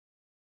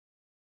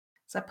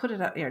So I put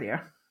it out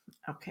earlier.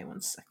 Okay,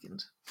 1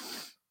 second.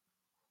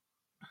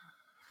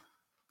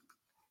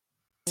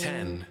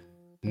 10,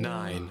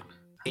 9,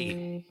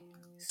 8,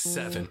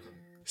 7,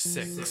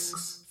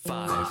 6,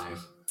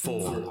 5,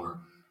 4,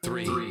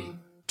 3,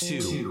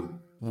 2,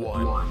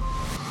 1.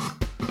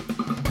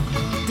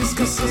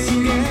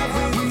 Discussing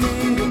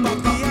everything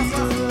about the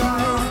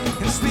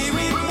afterlife and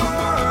spirit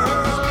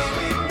world.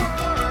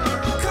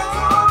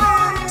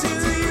 Coming to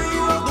you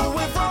all the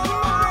way from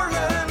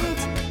Ireland.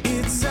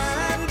 It's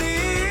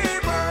Sandie,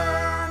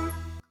 Byrne.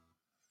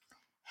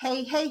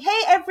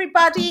 Hey,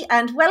 everybody,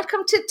 and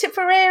welcome to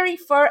Tipperary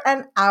for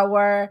an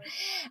hour.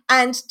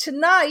 And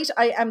tonight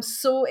I am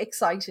so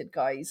excited,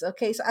 guys.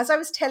 Okay, so as I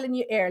was telling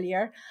you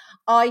earlier,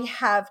 I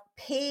have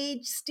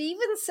Paige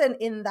Stevenson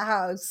in the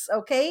house.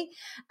 Okay,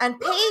 and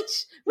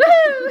Paige,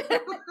 woohoo!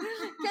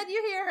 Can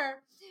you hear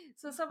her?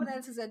 So someone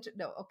else has entered.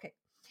 No, okay.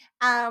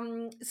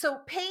 So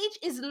Paige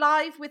is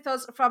live with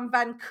us from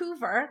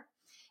Vancouver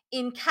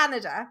in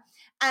Canada,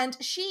 and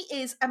she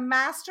is a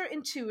master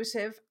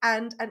intuitive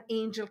and an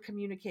angel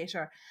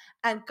communicator.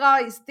 And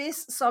guys,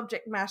 this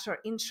subject matter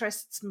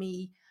interests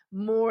me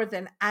more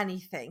than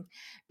anything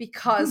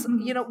because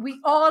we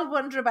all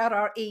wonder about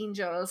our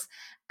angels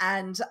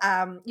and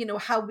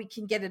how we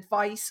can get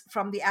advice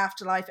from the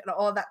afterlife and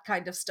all that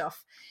kind of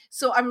stuff.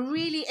 So I'm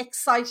really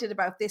excited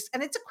about this,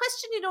 and it's a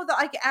question that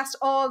I get asked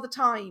all the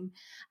time.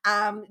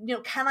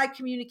 Can I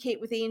communicate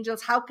with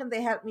angels? How can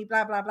they help me?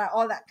 Blah blah blah,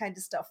 all that kind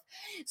of stuff.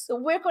 So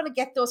we're going to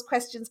get those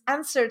questions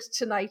answered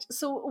tonight.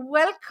 So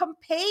welcome,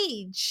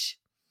 Paige.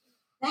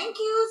 Thank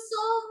you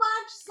so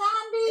much,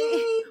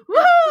 Sandie. Woo!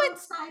 I'm so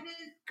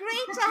excited.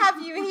 Great to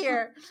have you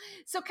here.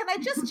 So can I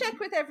just check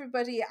with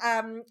everybody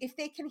if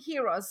they can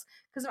hear us?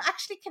 Because I'm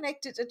actually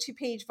connected to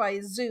Paige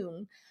via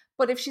Zoom.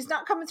 But if she's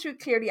not coming through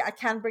clearly, I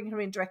can bring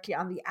her in directly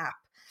on the app.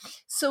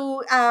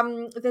 So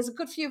there's a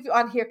good few of you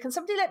on here. Can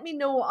somebody let me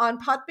know on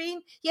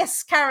Podbean?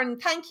 Yes, Karen,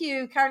 thank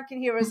you. Karen can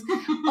hear us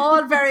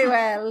all very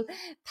well.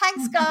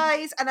 Thanks,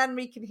 guys. And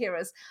Anne-Marie can hear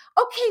us.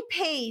 Okay,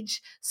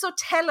 Paige. So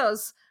tell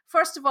us,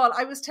 first of all,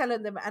 I was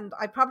telling them, and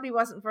I probably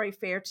wasn't very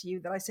fair to you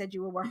that I said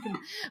you were working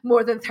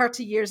more than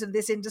 30 years in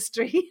this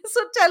industry.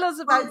 So tell us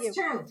about it's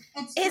you. True.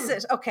 It's Is true.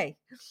 it? Okay.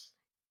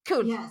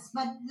 Cool. Yes,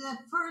 but the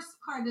first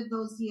part of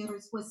those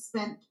years was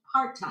spent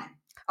part-time.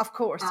 Of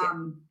course, yeah.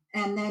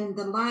 And then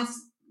the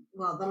last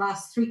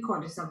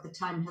 3/4 of the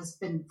time has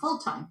been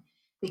full-time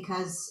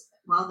because,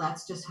 well,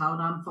 that's just how it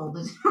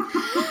unfolded.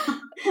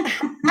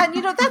 And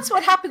that's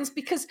what happens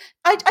because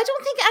I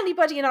don't think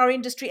anybody in our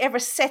industry ever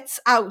sets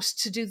out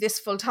to do this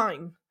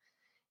full-time.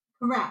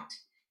 Correct.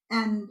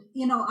 And do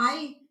you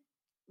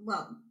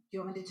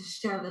want me to just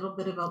share a little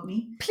bit about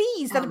me?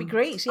 Please, that'd be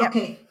great. Yeah.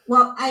 Okay.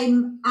 Well,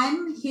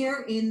 I'm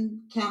here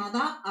in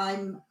Canada.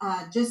 I'm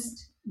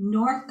just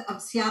north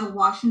of Seattle,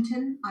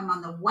 Washington. I'm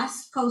on the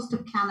west coast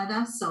of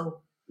Canada,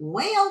 so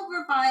way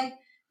over by.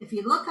 If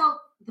you look out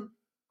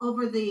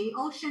over the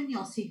ocean,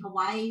 you'll see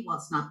Hawaii. Well,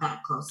 it's not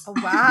that close. Oh,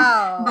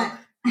 wow.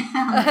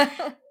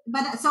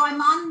 But so I'm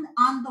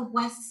on the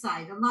west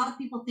side. A lot of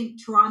people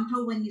think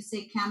Toronto when you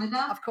say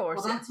Canada. Of course.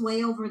 Well, that's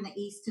way over in the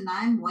east, and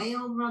I'm way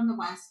over on the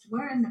west.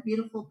 We're in the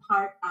beautiful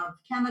part of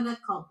Canada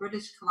called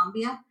British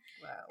Columbia.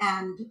 Wow.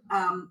 And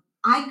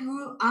I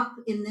grew up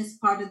in this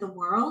part of the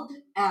world.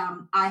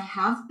 I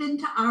have been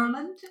to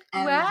Ireland,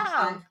 and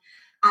wow.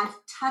 I've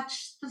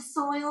touched the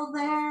soil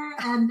there,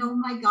 and oh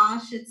my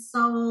gosh, it's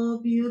so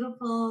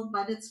beautiful,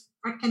 but it's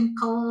freaking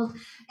cold.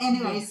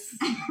 Anyways.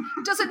 Yes.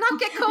 Does it not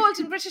get cold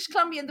in British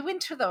Columbia in the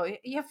winter, though?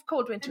 You have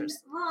cold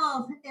winters.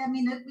 Well, I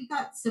mean, we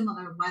got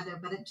similar weather,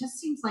 but it just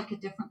seems like a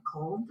different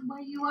cold where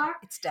you are.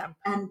 It's damp.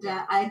 And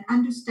I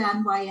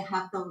understand why you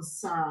have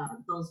those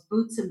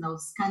boots and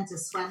those kinds of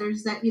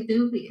sweaters that you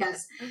do,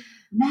 because,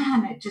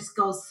 man, it just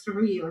goes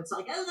through you. It's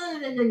like...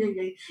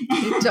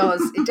 It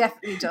does. It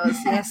definitely does,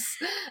 yes.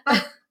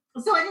 But,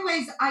 so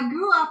anyways, I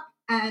grew up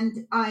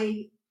and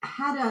I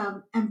had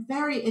a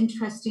very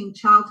interesting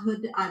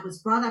childhood. I was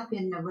brought up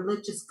in a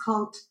religious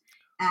cult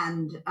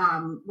and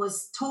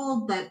was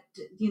told that,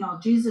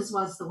 Jesus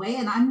was the way.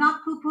 And I'm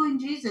not poo-pooing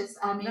Jesus.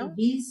 I mean,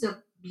 He's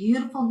a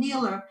beautiful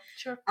healer.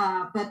 Sure.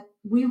 But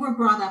we were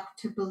brought up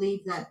to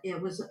believe that it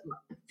was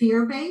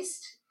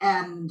fear-based.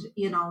 And,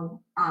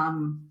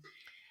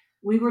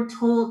 we were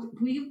told...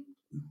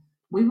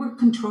 We were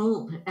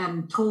controlled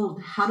and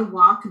told how to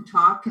walk and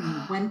talk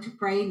and when to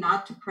pray,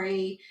 not to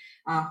pray,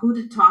 who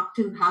to talk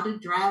to, how to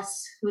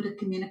dress, who to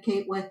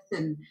communicate with.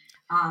 And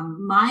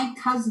my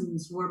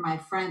cousins were my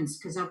friends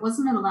because I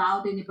wasn't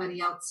allowed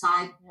anybody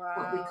outside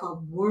what we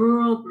called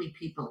worldly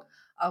people.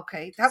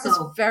 Okay, that was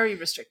very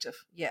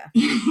restrictive. Yeah.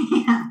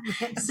 Yeah.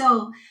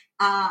 So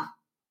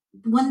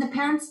when the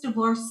parents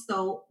divorced,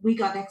 though, we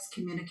got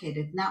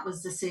excommunicated, and that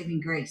was the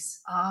saving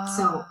grace.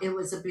 So it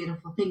was a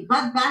beautiful thing.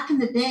 But back in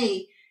the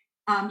day,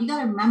 you got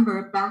to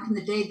remember, back in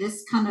the day,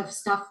 this kind of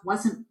stuff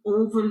wasn't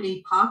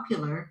overly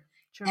popular.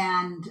 Sure.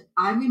 And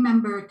I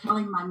remember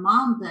telling my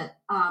mom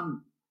that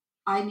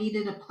I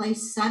needed a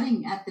place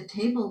setting at the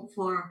table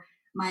for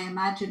my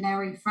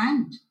imaginary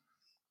friend.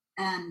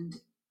 And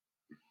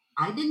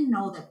I didn't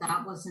know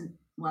that wasn't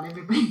what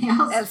everybody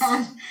else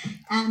said.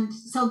 And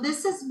so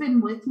this has been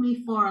with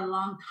me for a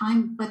long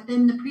time. But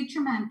then the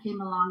preacher man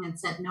came along and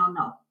said,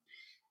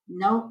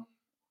 no,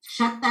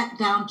 shut that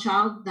down,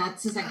 child.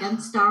 That's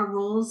against our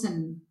rules,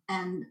 and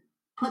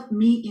put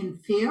me in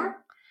fear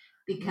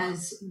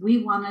because we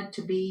wanted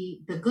to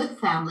be the good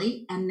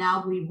family, and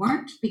now we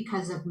weren't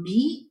because of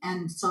me.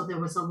 And so there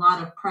was a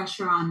lot of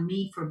pressure on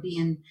me for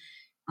being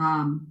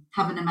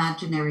having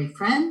imaginary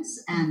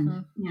friends,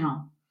 and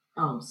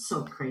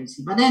so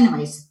crazy. But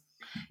anyways,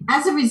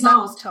 as a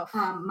result,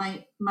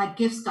 my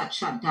gifts got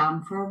shut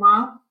down for a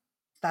while.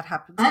 That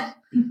happens. But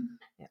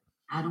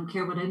I don't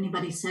care what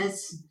anybody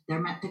says.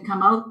 They're meant to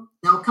come out.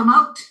 They'll come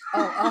out.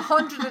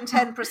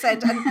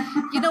 110%.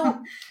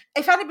 And,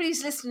 if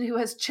anybody's listening who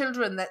has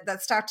children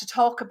that start to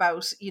talk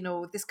about,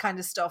 this kind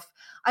of stuff,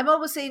 I'm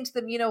always saying to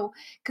them,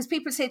 because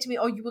people say to me,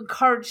 oh, you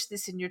encourage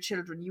this in your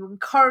children. You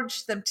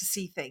encourage them to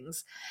see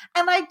things.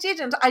 And I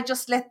didn't. I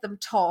just let them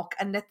talk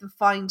and let them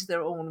find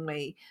their own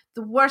way.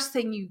 The worst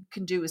thing you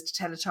can do is to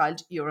tell a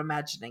child you're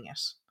imagining it.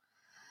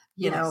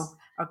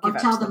 Or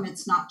tell them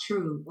it's not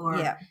true, or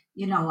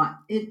what,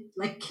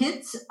 like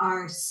kids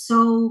are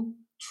so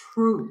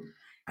true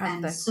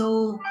and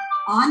so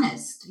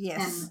honest,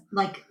 and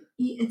like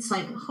it's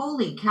like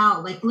holy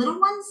cow, like little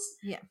ones,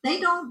 they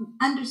don't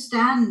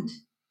understand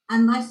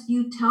unless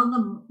you tell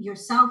them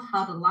yourself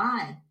how to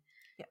lie.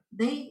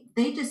 They've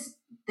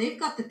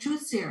got the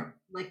truth serum,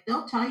 like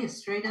they'll tell you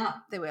straight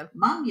up. They will.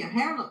 Mom, your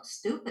hair looks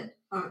stupid,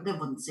 or they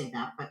wouldn't say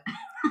that, but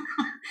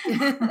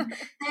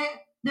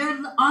they're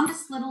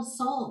honest little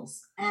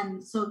souls,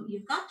 and so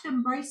you've got to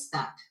embrace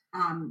that.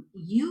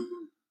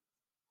 You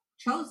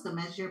chose them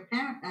as your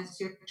parent, as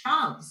your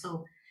child,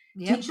 so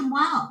teach them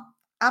well.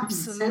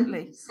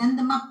 Absolutely. Send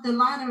them up the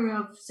ladder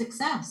of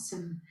success.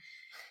 And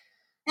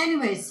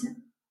anyways,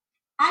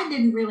 I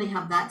didn't really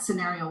have that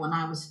scenario when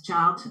I was a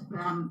child,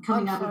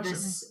 coming out of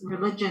this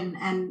religion,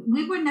 and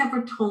we were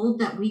never told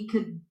that we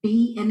could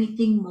be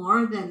anything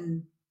more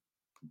than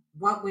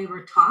what we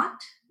were taught.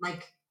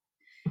 Like,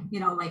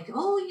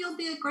 oh, you'll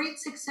be a great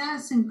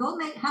success and go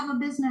have a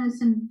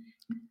business. And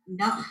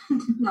no.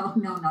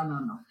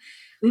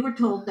 We were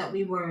told that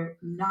we were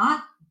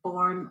not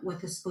born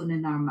with a spoon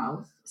in our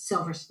mouth,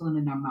 silver spoon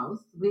in our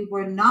mouth. We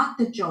were not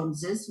the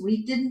Joneses.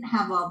 We didn't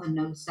have all the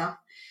new stuff.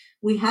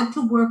 We had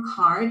to work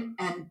hard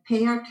and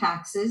pay our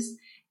taxes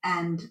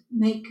and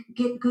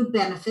get good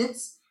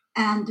benefits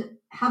and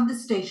have the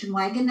station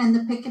wagon and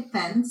the picket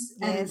fence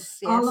and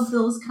all of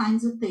those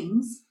kinds of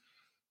things.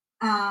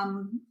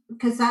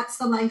 Because that's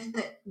the life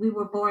that we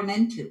were born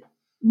into.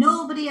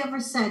 Nobody ever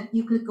said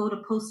you could go to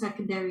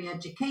post-secondary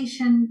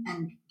education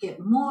and get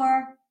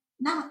more.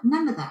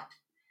 None of that.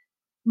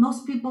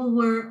 Most people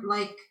were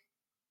like,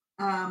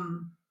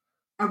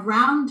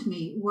 around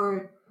me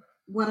were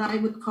what I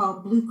would call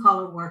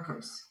blue-collar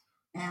workers.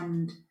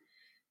 And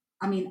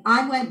I mean,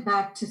 I went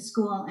back to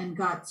school and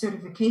got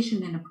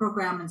certification in a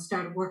program and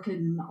started working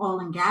in the oil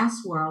and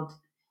gas world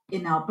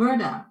in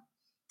Alberta,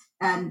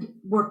 and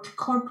worked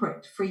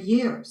corporate for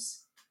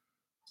years.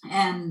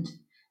 And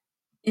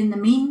in the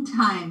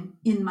meantime,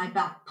 in my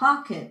back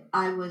pocket,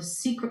 I was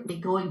secretly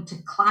going to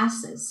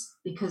classes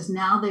because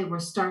now they were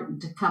starting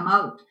to come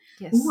out.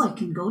 Oh, I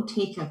can go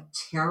take a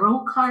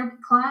tarot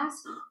card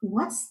class.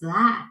 What's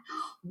that?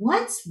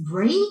 What's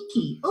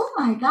Reiki? Oh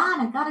my God,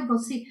 I gotta go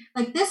see.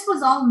 Like, this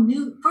was all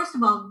new. First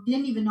of all,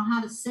 didn't even know how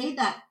to say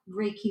that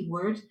Reiki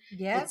word.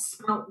 It's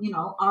spelled,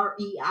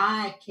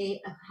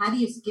 R-E-I-K. How do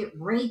you get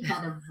Reiki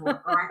out of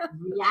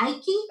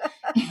Reiki?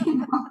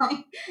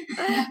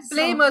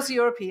 Blame us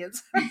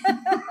Europeans.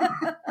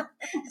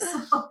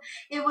 So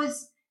it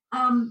was,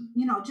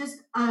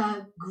 just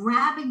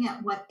grabbing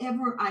at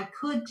whatever I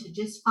could to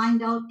just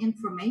find out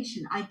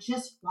information. I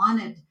just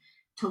wanted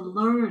to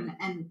learn,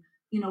 and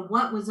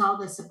what was all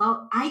this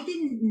about? I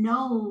didn't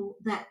know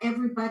that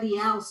everybody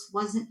else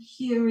wasn't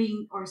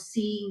hearing or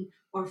seeing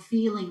or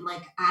feeling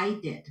like I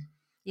did.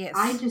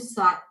 I just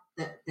thought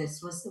that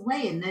this was the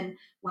way. And then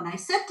when I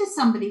said to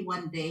somebody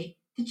one day,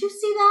 "Did you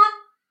see that?"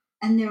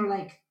 And they were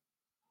like,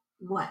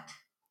 "What?"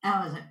 And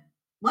I was like,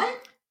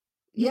 "What?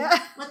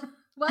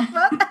 What?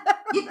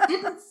 You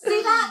didn't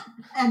see that?"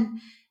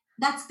 And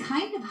that's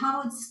kind of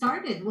how it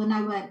started when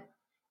I went,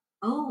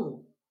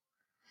 oh.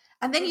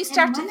 And then you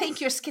start to think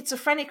you're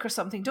schizophrenic or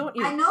something, don't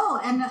you? I know.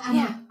 And I'm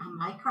like, am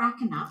I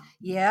cracking up?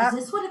 Yeah. Is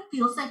this what it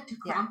feels like to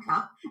crack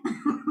up?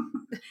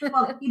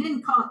 Well, you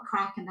didn't call it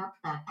cracking up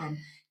back then.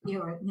 You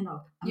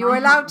were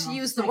allowed to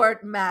use the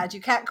word mad.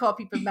 You can't call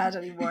people mad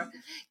anymore.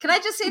 Can I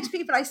just say to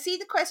people, I see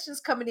the questions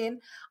coming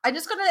in. I'm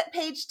just going to let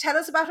Paige tell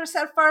us about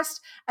herself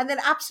first, and then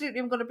absolutely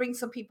I'm going to bring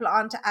some people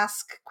on to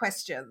ask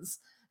questions.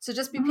 So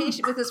just be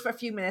patient with us for a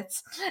few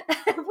minutes.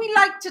 We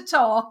like to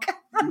talk.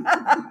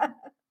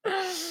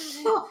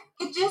 So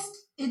it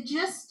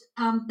just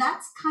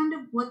that's kind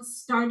of what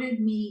started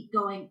me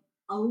going,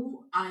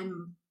 oh,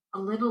 I'm a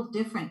little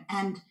different.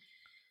 And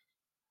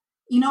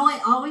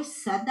I always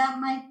said that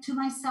to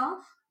myself.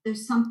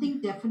 There's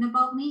something different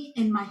about me.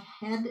 In my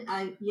head,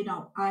 I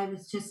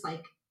was just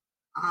like,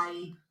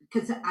 I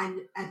because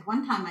at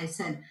one time I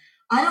said,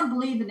 I don't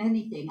believe in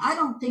anything. I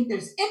don't think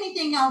there's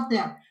anything out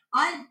there.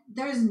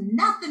 There's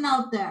nothing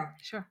out there.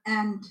 Sure.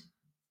 And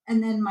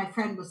then my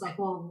friend was like,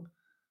 well,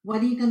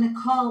 what are you going to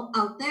call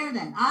out there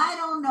then? I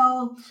don't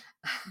know.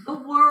 The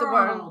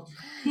world.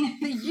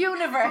 The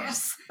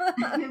universe.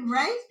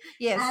 Right?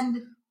 Yes.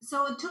 And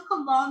so it took a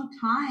long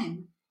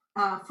time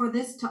for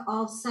this to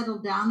all settle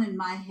down in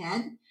my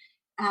head.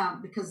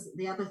 Because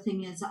the other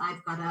thing is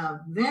I've got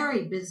a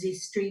very busy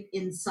street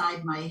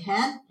inside my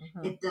head.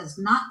 Mm-hmm. It does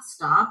not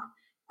stop.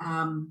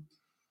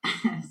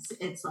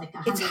 It's like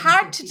it's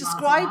hard to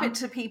describe it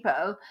to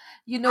people,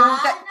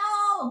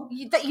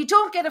 that you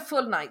don't get a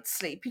full night's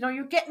sleep.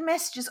 You're getting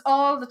messages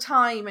all the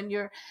time, and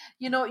you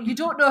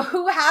don't know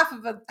who half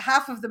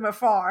of them are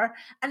for,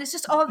 and it's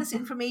just all this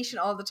information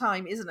all the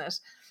time, isn't it?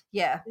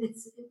 Yeah.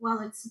 It's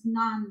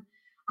non.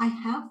 I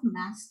have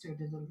mastered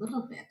it a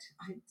little bit.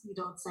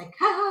 It's like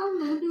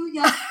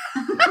hallelujah.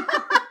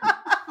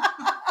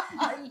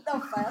 I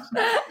love that.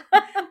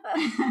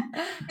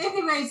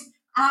 Anyways,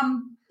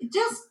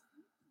 just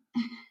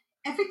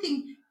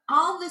everything.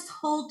 All this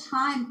whole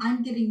time,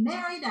 I'm getting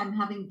married. I'm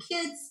having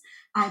kids.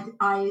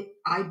 I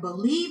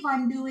believe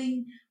I'm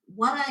doing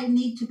what I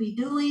need to be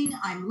doing.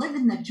 I'm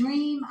living the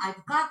dream.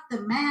 I've got the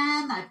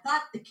man. I've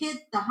got the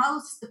kid, the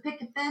house, the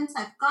picket fence.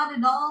 I've got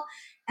it all.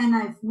 And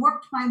I've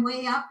worked my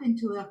way up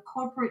into a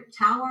corporate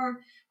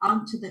tower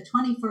onto the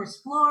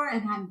 21st floor.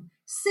 And I'm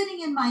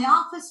sitting in my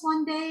office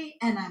one day,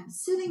 and I'm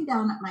sitting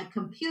down at my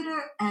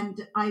computer,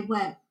 and I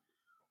went,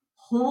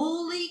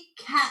 holy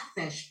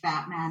catfish,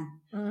 Batman.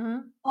 Mm-hmm.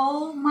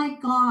 Oh my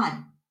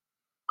God.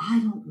 I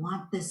don't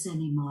want this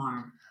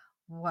anymore.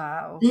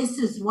 Wow. This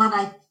is what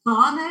I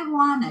thought I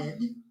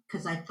wanted,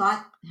 because I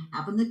thought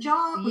having the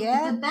job with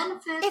the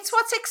benefits. It's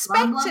what's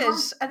expected, blah, blah, blah.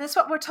 And it's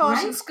what we're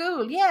taught in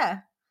school.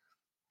 Yeah.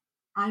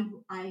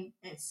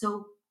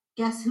 So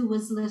guess who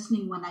was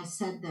listening when I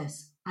said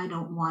this? I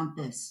don't want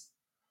this.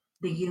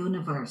 The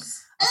universe.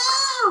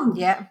 Oh!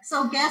 Yeah.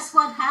 So guess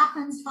what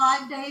happens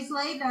 5 days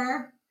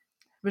later?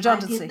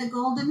 Redundancy. I get the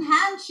golden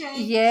handshake.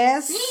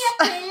 Yes. See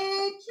ya,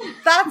 Paige.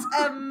 That's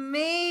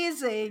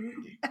amazing.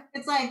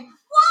 It's like,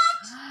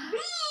 what? Me?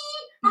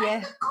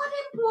 I'm the good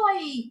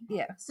employee.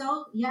 Yeah.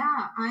 So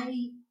yeah,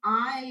 I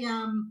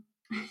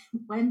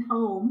went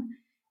home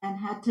and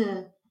had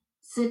to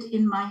sit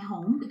in my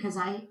home because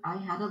I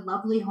had a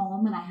lovely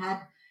home and I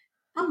had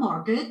a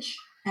mortgage,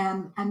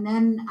 and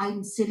then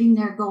I'm sitting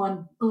there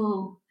going,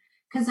 oh,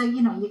 because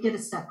you get a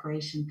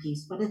separation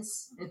piece, but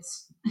it's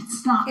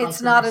not.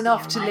 It's not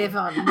enough to live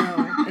on.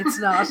 No, it's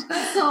not.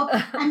 So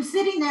I'm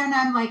sitting there and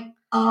I'm like,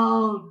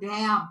 oh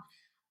damn,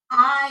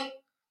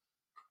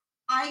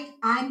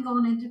 I'm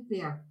going into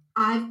fear.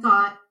 I've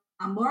got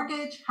a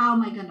mortgage. How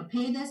am I going to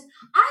pay this?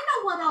 I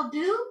know what I'll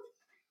do.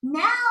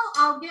 Now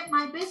I'll get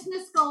my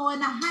business going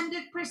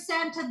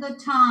 100% of the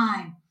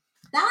time.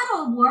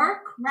 That'll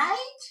work,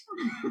 right?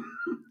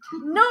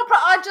 No, but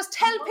I'll just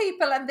tell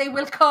people and they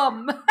will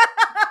come.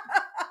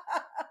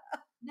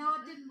 No,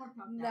 it didn't work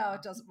out that way.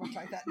 It doesn't work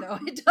like that. No,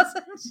 it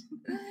doesn't.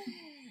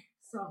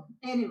 So,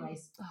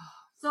 anyways,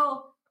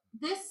 so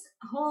this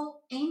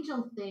whole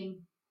angel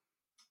thing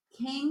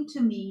came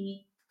to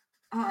me.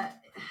 I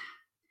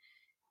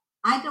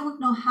don't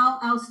know how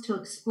else to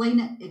explain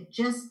it. It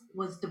just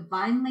was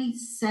divinely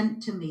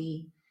sent to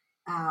me.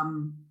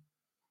 I've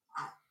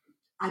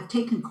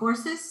taken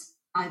courses.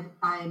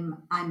 I'm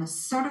a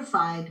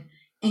certified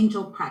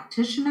angel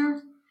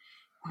practitioner.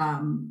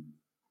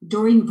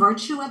 Doreen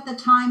Virtue at the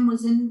time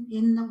was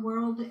in the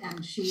world,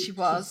 and she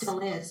still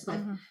is,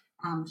 but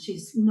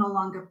she's no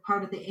longer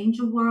part of the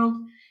angel world.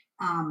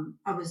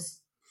 I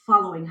was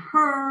following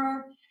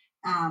her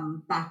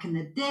back in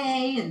the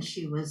day, and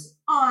she was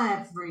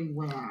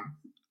everywhere.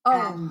 Oh,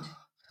 and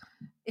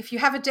if you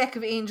have a deck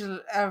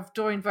of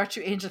Doreen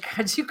Virtue angel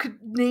cards, you could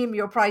name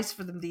your price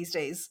for them these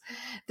days.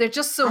 They're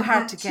just so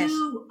hard to get.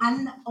 2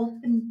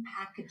 unopened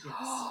packages.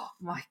 Oh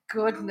my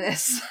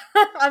goodness!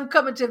 I'm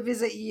coming to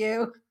visit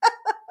you.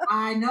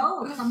 I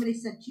know. Somebody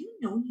said, you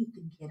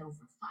can get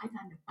over $500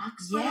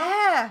 for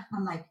that?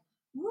 I'm like,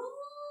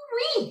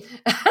 woo-wee.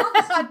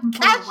 I'm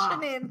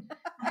cashing in.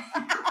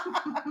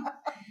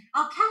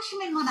 I'll cash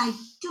them in when I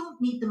don't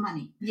need the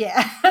money.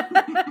 Yeah.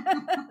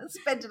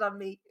 Spend it on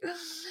me.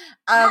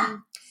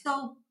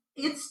 So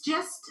it's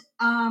just,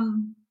 I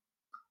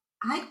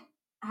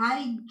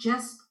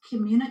just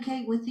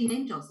communicate with the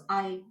angels.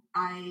 I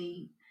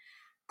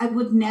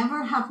would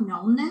never have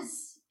known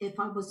this if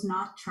I was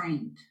not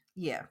trained.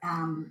 Yeah.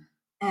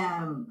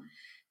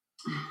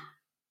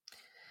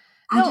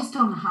 I just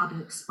don't know how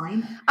to explain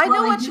it. I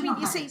know what you mean.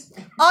 You see,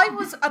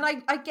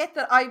 I get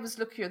that I was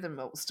luckier than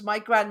most. My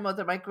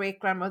grandmother, my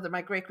great-grandmother,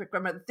 my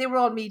great-great-grandmother, they were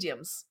all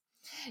mediums.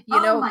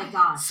 Oh my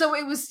gosh. So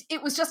it was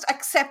just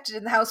accepted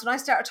in the house. When I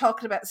started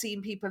talking about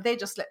seeing people, they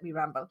just let me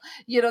ramble.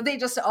 They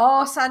just,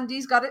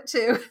 Sandie's got it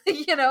too.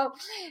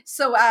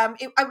 So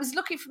I was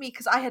lucky for me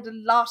because I had a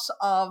lot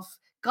of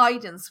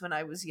guidance when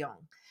I was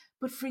young.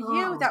 But for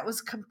you, Oh. that was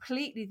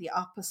completely the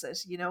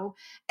opposite. You know,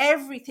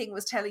 everything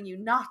was telling you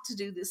not to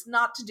do this,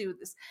 not to do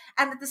this.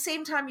 And at the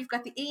same time, you've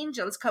got the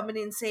angels coming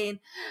in saying,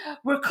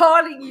 we're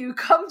calling you,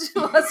 come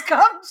to us,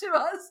 come to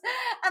us.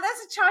 And as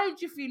a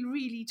child, you feel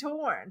really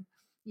torn,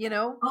 you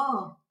know?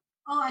 Oh,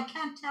 I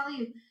can't tell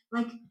you.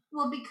 Like,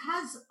 well,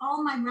 because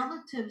all my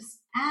relatives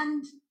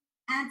and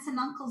aunts and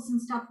uncles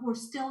and stuff were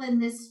still in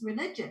this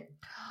religion.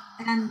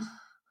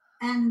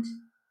 And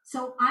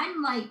so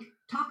I'm like,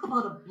 talk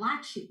about a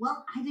black sheep.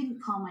 Well, I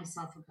didn't call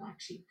myself a black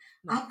sheep.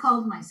 No. I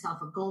called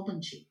myself a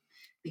golden sheep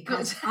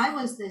because Good. I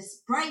was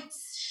this bright,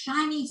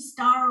 shiny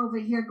star over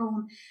here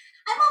going,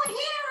 I'm over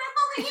here, I'm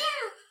over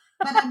here.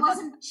 But I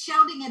wasn't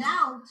shouting it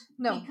out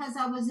No. because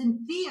I was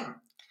in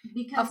fear.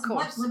 Because Of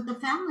course. what would the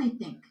family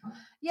think?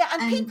 Yeah,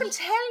 and people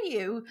tell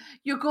you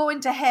you're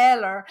going to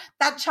hell, or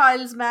that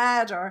child's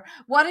mad, or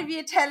what are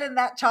you telling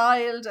that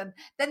child? And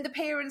then the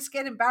parents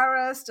get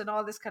embarrassed and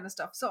all this kind of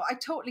stuff. So I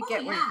totally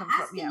get where you come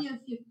from. Asking you if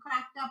you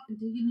cracked up and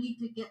do you need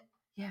to get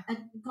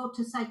go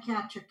to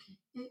psychiatric.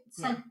 It's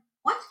like,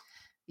 what?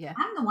 Yeah.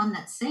 I'm the one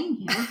that's saying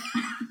here.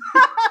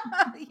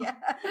 Yeah,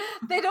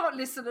 they don't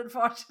listen,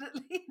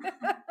 unfortunately.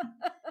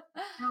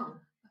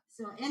 No.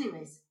 So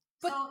anyways,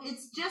 so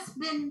it's just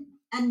been,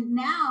 and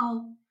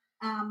now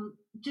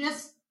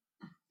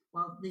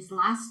these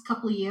last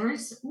couple of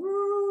years,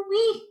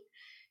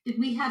 did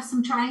we have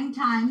some trying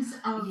times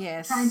of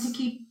trying to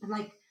keep,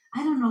 like,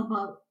 I don't know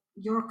about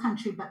your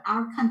country, but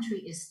our country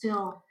is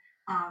still,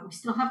 we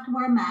still have to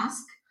wear a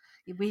mask.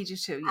 We do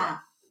too, yeah.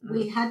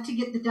 We had to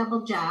get the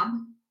double jab,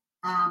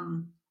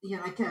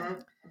 like a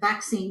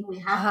vaccine. We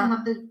have to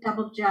have the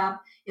double jab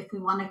if we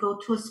want to go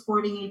to a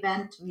sporting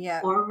event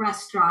or a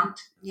restaurant.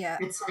 Yeah.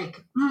 It's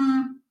like,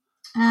 no,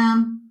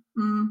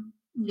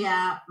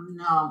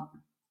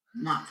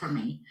 not for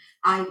me.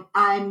 I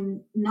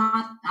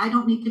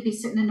don't need to be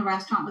sitting in a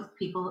restaurant with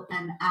people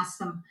and ask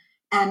them.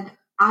 And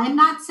I'm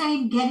not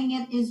saying getting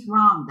it is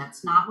wrong.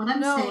 That's not what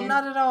I'm saying.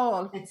 No, not at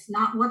all. It's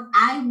not what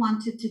I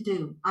wanted to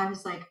do. I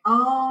was like,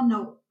 oh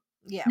no.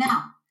 Yeah.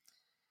 Now,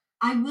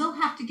 I will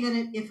have to get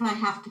it if I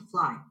have to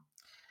fly.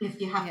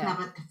 If you have to have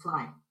it to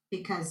fly.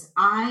 Because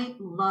I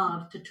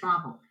love to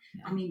travel.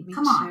 I mean,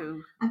 come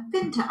on. I've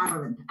been to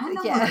Ireland. I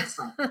know what it's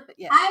like.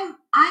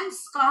 I'm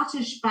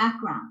Scottish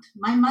background.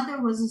 My mother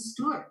was a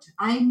Stuart.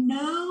 I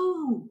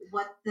know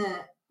what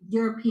the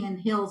European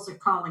hills are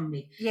calling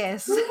me.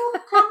 Yes. Ooh,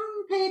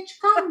 come, Paige,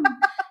 come.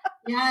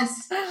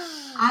 Yes.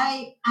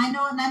 I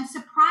know, and I'm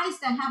surprised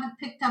I haven't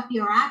picked up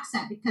your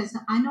accent, because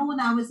I know when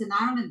I was in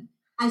Ireland,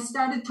 I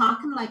started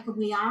talking like a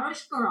wee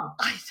Irish girl.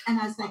 And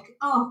I was like,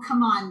 oh,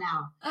 come on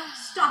now.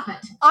 Stop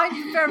it. I'm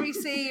the very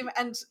same.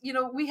 And,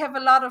 we have a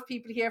lot of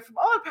people here from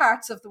all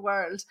parts of the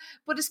world,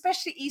 but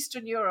especially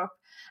Eastern Europe.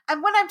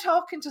 And when I'm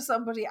talking to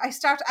somebody, I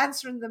start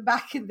answering them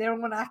back in their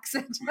own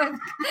accent.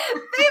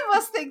 They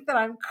must think that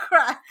I'm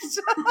cracked.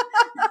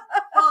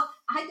 Well,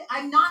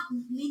 I'm not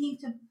meaning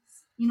to,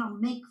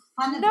 make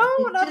fun of it. No,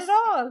 not at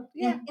all.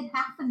 Yeah. It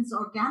happens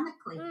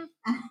organically. And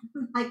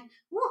I'm like,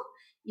 whoa,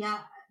 yeah.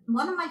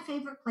 One of my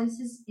favorite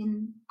places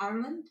in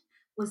Ireland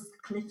was the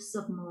Cliffs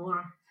of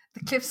Moher.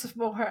 The Cliffs of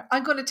Moher.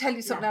 I'm going to tell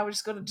you something now which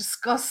is going to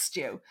disgust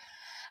you.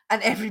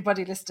 And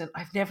everybody listening,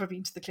 I've never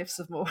been to the Cliffs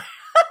of Moher.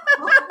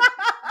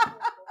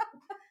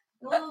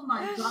 Oh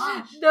my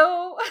gosh.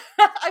 No,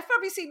 I've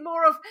probably seen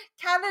more of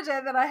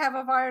Canada than I have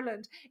of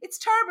Ireland. It's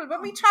terrible.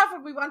 When we travel,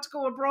 we want to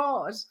go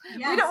abroad.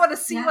 Yes, we don't want to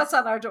see what's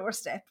on our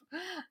doorstep.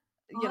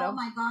 Oh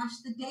my gosh.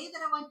 The day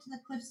that I went to the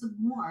Cliffs of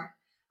Moher,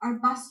 our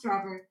bus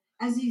driver,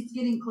 as he's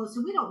getting closer,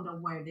 we don't know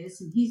where it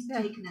is, and he's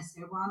taking us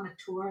there. We're on a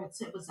tour.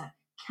 It was a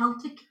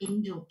Celtic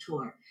Angel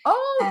tour.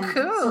 Oh,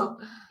 cool.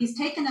 So he's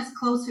taking us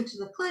closer to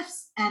the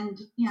cliffs, and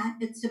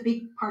it's a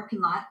big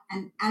parking lot.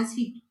 And as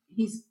he's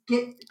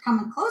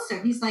coming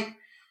closer, he's like,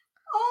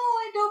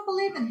 oh, I don't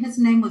believe it. His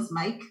name was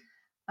Mike.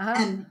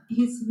 And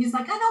he's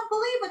like, I don't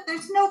believe it.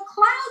 There's no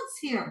clouds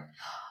here.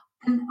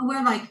 And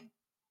we're like,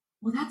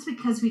 well, that's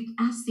because we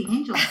asked the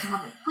angels to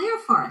have it clear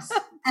for us.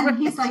 And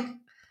he's like,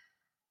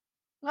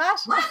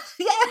 What?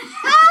 Yeah.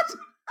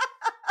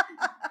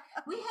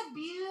 We had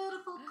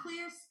beautiful,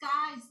 clear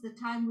skies the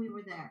time we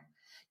were there.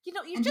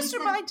 You've just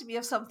reminded me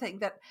of something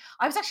that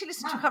I was actually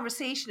listening to a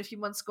conversation a few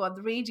months ago on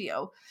the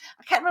radio.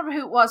 I can't remember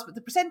who it was, but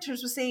the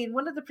presenters were saying,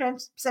 one of the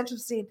presenters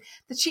was saying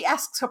that she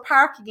asks her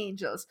parking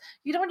angels.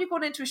 When you're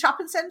going into a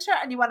shopping centre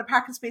and you want a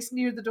parking space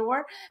near the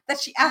door, that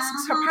she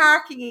asks her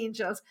parking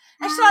angels.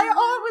 And she said, I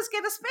always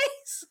get a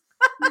space.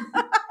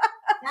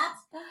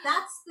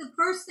 That's the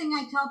first thing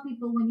I tell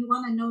people when you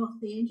want to know if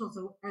the angels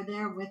are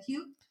there with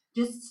you.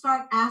 Just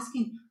start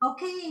asking,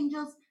 okay,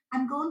 angels,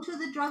 I'm going to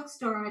the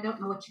drugstore. I don't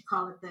know what you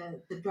call it,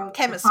 the drug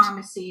chemist. The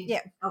pharmacy.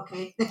 Yeah.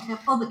 Okay. The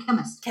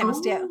chemist.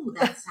 Chemist, yeah.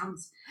 That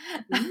sounds.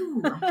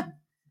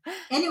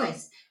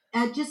 Anyways,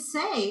 just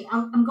say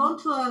I'm going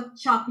to a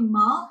shopping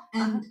mall,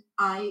 and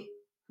I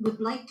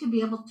would like to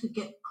be able to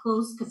get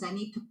close because I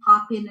need to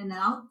pop in and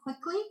out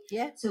quickly.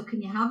 Yeah. So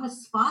can you have a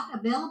spot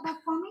available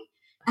for me?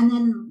 And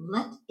then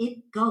let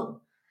it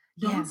go.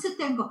 Don't sit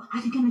there and go, are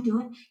you going to do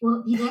it?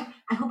 Will it be there?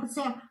 I hope it's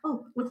there.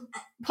 Oh,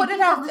 put it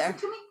out there.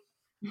 Listen to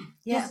me.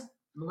 Yeah. Just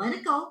let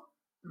it go.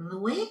 The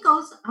way it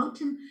goes out,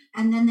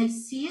 and then they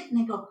see it and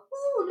they go,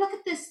 oh, look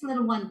at this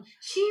little one.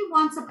 She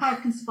wants a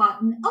parking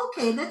spot. And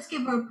okay, let's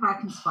give her a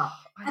parking spot.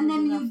 And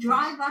then you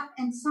drive up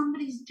and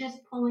somebody's just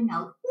pulling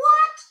out.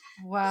 What?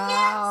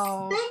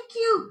 Wow. Yes, thank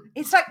you.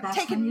 It's like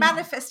taking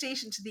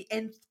manifestation to the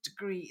nth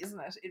degree, isn't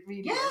it? It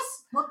really is.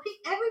 Yes. Well,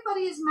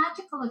 everybody is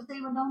magical if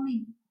they would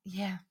only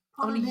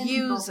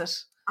use it.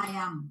 I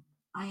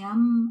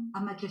am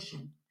a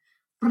magician.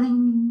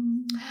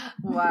 Bring.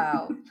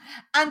 Wow.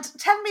 And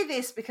tell me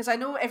this, because I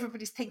know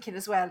everybody's thinking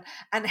as well,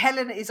 and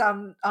Helen is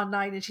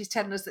online and she's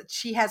telling us that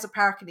she has a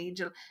parking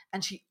angel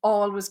and she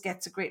always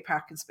gets a great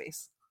parking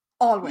space.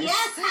 Always.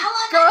 Yes,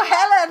 Helen. Go,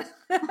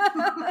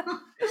 Helen.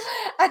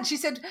 And she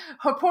said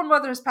her poor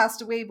mother has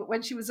passed away, but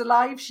when she was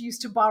alive, she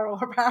used to borrow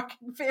her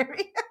parking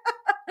ferry.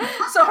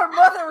 So her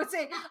mother would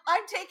say,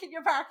 I'm taking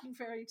your parking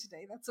ferry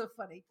today. That's so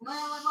funny. Well,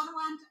 I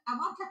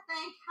want to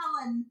thank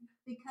Helen,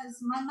 because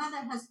my mother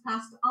has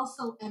passed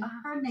also, and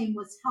her name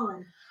was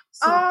Helen.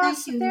 So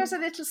thank you. There's a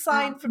little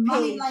sign for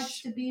Mommy Paige.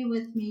 likes to be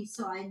with me,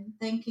 so I'm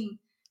thanking.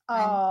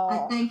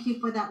 I thank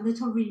you for that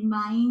little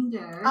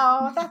reminder.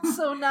 Oh, that's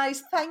so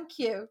nice. Thank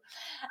you.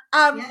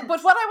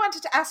 But what I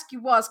wanted to ask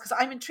you was, because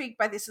I'm intrigued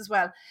by this as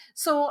well.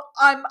 So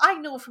I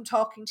know from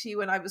talking to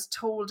you, and I was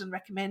told and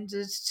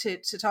recommended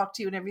to talk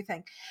to you and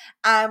everything,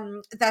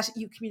 that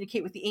you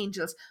communicate with the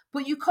angels,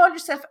 but you call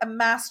yourself a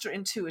master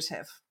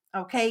intuitive.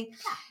 Okay.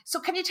 Yeah. So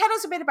can you tell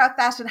us a bit about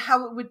that and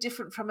how it would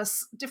differ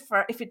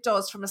if it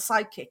does from a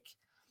psychic?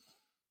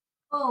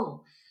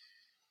 Oh,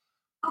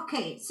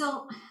 okay.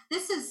 So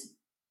this is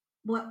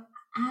what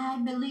I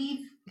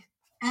believe.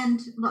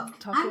 And look,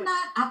 I'm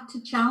not up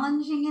to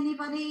challenging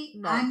anybody.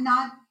 No.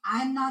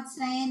 I'm not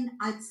saying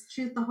it's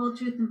truth, the whole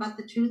truth, and but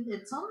the truth.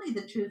 It's only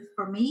the truth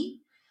for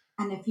me.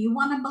 And if you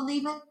want to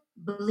believe it,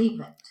 believe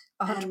it.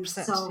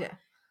 100%. So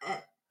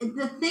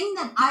the thing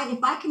that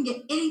if I can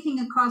get anything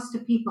across to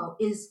people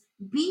is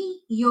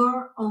be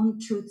your own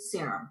truth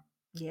serum.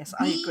 Yes,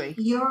 I agree.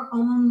 Be your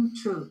own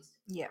truth.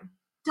 Yeah.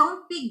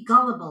 Don't be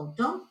gullible.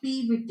 Don't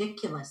be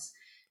ridiculous.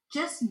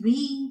 Just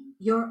be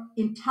your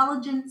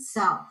intelligent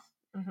self.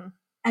 Mm-hmm.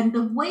 And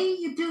the way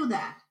you do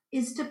that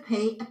is to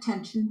pay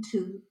attention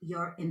to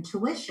your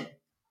intuition.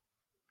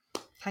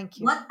 Thank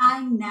you. What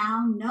I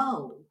now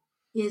know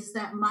is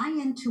that my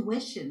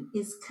intuition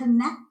is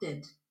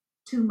connected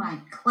to my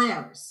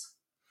clairs.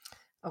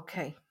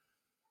 Okay.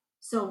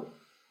 So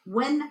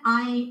when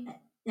I'm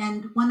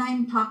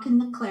talking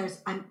the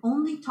clairs, I'm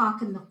only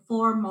talking the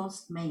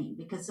foremost main,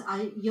 because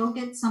you'll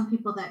get some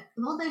people that,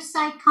 there's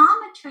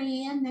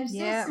psychometry and there's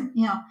this, and,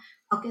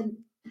 okay.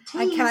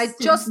 And can I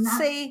just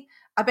say,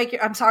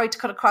 I'm sorry to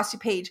cut across your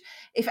page.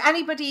 If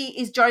anybody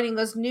is joining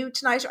us new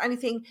tonight or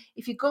anything,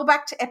 if you go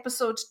back to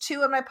episode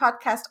 2 of my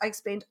podcast, I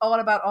explained all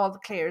about all the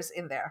clairs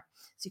in there.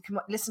 So you can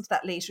listen to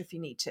that later if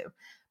you need to.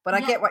 But I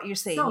get what you're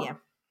saying, so,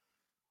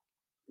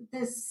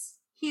 this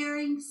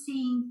hearing,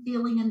 seeing,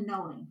 feeling, and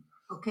knowing.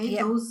 Okay,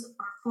 yep. Those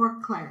are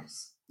 4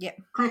 clairs. Yeah.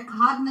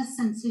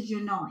 Claircognizance is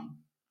your knowing.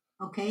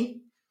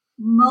 Okay,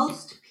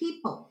 most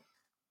people.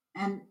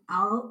 And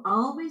I'll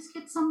always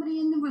get somebody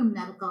in the room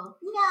that'll go,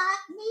 not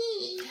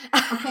me.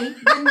 Okay,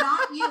 then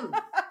not you.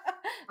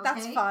 Okay?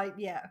 That's fine,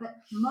 yeah. But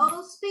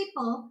most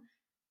people,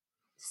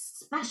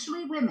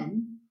 especially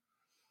women,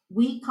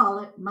 we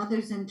call it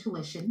mother's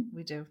intuition.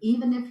 We do.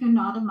 Even if you're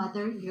not a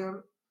mother,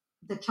 you're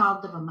the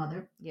child of a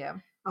mother. Yeah.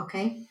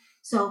 Okay,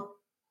 so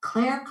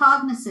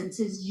claircognizance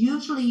is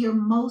usually your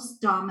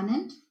most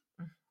dominant.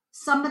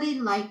 Somebody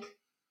like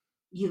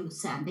you,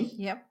 Sandie.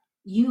 Yep.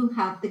 You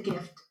have the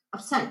gift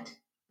of sight.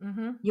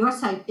 Mm-hmm. Your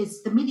sight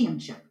is the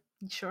mediumship.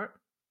 Sure.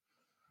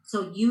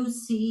 So you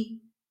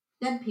see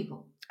dead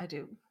people. I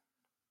do.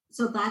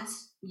 So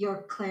that's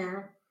your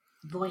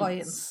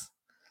clairvoyance.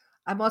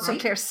 I'm also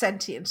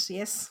clairsentient,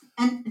 yes.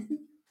 And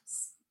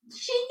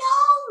she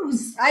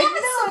knows. I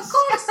know. Of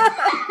course.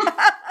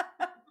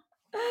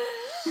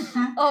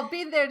 Oh,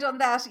 been there, done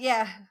that.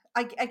 Yeah,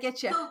 I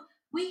get you.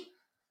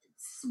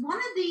 So one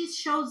of these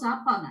shows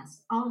up on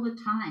us all the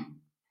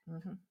time.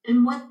 Mm-hmm.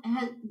 And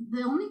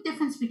the only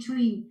difference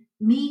between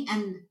me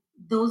and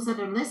those that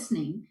are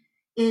listening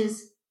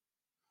is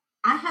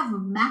I have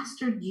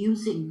mastered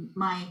using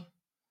my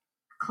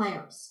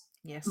clairs,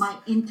 my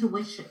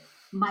intuition,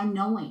 my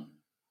knowing.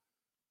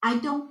 I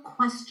don't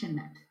question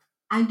it.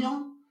 I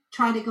don't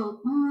try to go,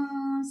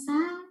 is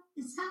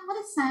that what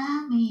does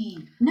that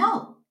mean?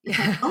 No. It's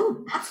like,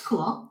 oh, that's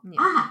cool. Yeah.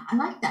 I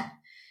like that.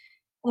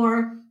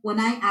 Or when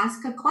I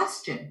ask a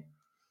question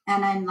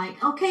and I'm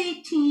like,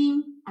 okay,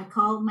 team, I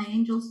call my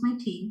angels my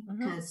team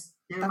because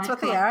they're my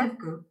collective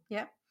group.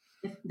 Yeah.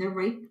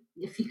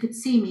 If you could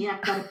see me,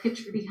 I've got a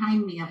picture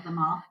behind me of them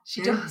all.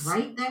 They're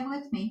right there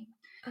with me.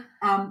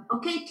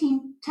 Okay,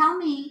 team, tell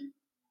me,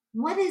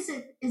 what is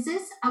it? Is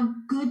this a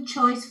good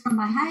choice for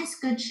my highest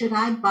good? Should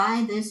I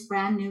buy this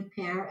brand new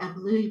pair of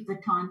Louis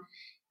Vuitton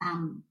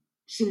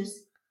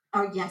shoes,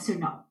 or yes or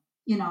no?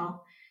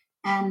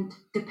 And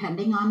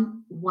depending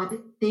on what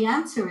the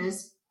answer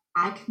is,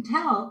 I can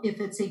tell if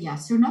it's a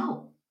yes or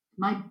no.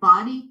 My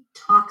body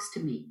talks to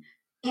me.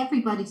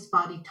 Everybody's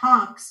body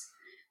talks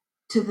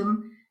to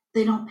them.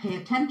 They don't pay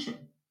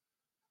attention.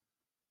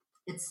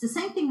 It's the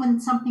same thing when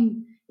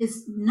something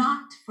is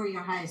not for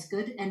your highest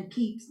good and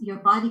your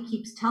body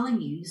keeps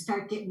telling you. You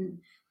start getting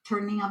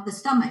turning of the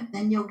stomach,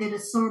 then you'll get a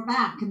sore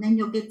back, and then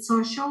you'll get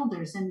sore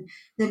shoulders, and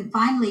then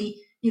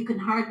finally you can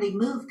hardly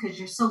move because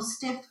you're so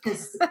stiff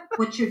because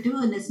what you're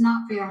doing is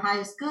not for your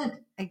highest good.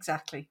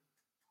 Exactly.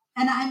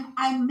 And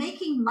I'm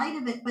making light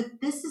of it, but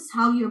this is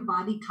how your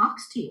body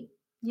talks to you.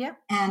 Yeah.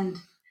 And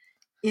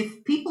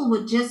if people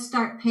would just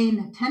start paying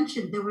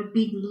attention, there would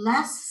be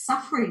less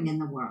suffering in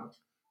the world.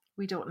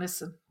 We don't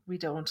listen. We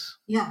don't.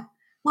 Yeah.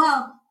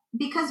 Well,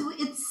 because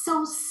it's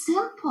so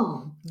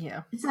simple.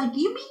 Yeah. It's like,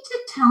 you mean to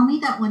tell me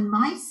that when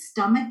my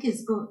stomach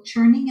is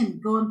churning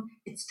and going,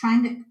 it's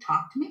trying to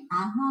talk to me?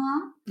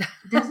 It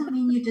doesn't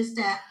mean you just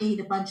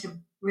ate a bunch of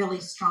really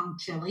strong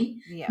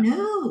chili. Yeah.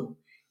 No,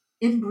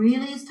 it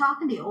really is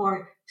talking to you.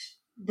 Or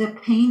the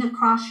pain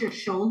across your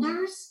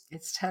shoulders.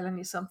 It's telling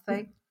you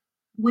something.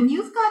 When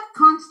you've got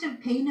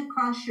constant pain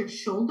across your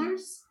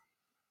shoulders,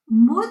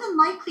 more than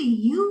likely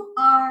you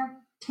are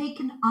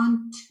taken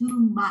on too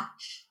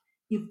much.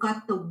 You've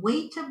got the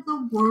weight of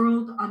the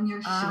world on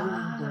your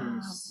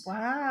shoulders.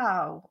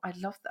 Wow. I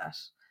love that.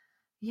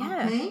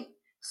 Yeah. Okay.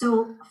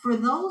 So for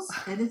those,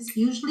 and it's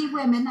usually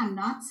women, I'm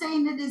not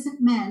saying it isn't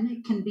men,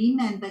 it can be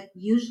men, but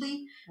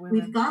usually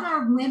we've got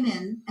our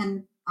women,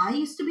 and I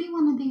used to be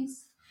one of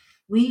these.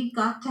 We've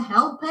got to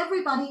help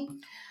everybody.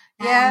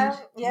 Yeah,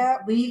 and yeah.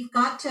 We've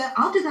got to,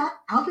 I'll do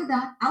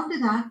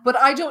that. But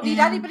I don't need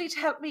anybody to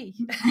help me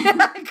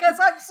because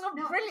I'm so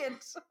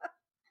brilliant.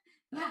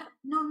 Yeah,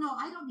 no,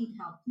 I don't need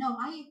help. No,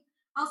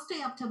 I'll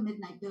stay up till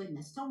midnight doing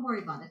this. Don't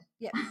worry about it.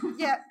 Yeah.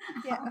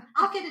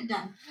 I'll get it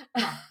done.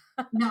 Yeah.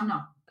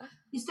 No.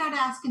 You start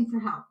asking for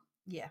help.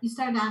 Yeah. You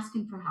start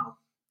asking for help.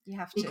 You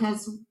have to.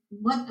 Because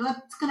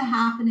what's going to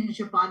happen is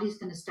your body's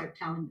going to start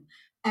telling you.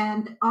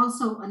 And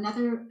also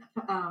another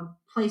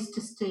place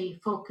to stay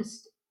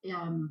focused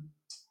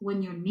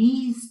when your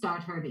knees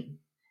start hurting.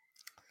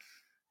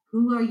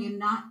 Who are you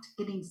not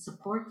getting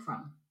support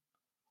from?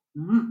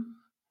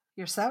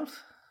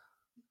 Yourself?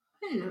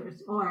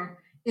 Or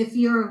if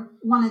you're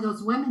one of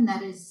those women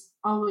that is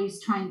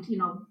always trying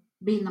to,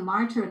 being the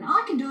martyr and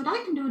I can do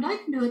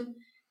it,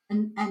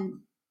 and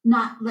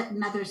not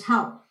letting others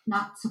help,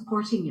 not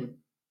supporting you.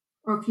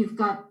 Or if you've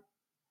got,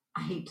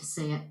 I hate to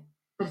say it,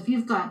 but if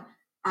you've got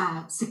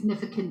a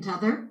significant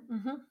other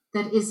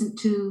that isn't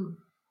too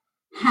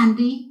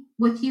handy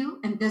with you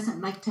and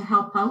doesn't like to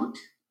help out.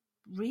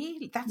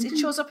 Really? It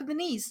shows up in the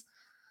knees?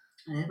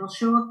 It'll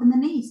show up in the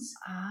knees.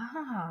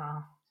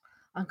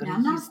 I'm going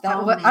to use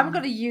that one. I'm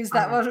going to use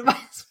that one.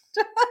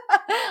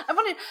 I'm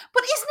wondering,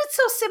 but isn't it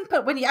so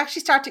simple when you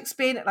actually start to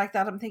explain it like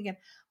that? I'm thinking,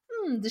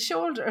 the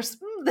shoulders,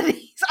 the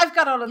knees. I've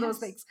got all of those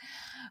things.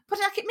 But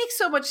it makes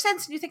so much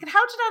sense. And you're thinking,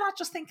 how did I not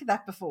just think of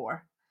that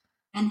before?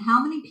 And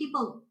how many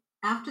people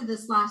after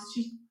this last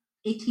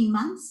 18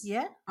 months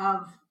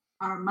of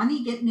our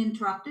money getting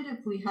interrupted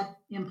if we had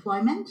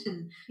employment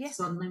and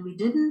suddenly we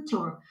didn't,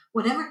 or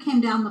whatever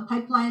came down the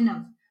pipeline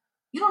of,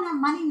 you don't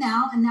have money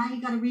now, and now you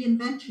got to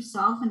reinvent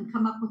yourself and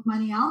come up with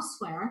money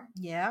elsewhere.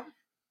 Yeah.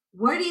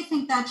 Where do you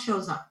think that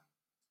shows up?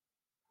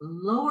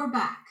 Lower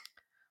back.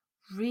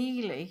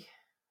 Really?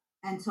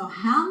 And so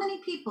how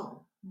many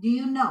people do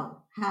you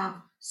know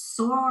have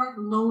sore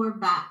lower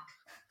back?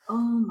 Oh,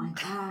 my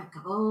back.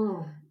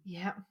 Oh.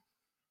 Yeah.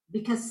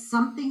 Because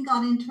something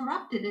got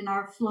interrupted in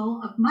our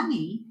flow of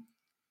money.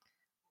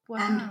 Wow.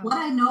 And what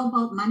I know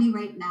about money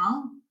right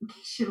now, in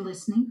case you're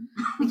listening.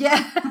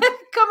 Yeah.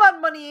 Come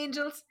on, money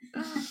angels.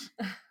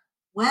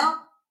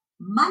 Well,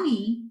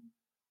 money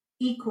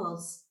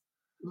equals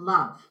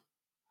love.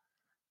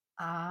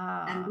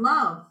 And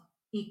love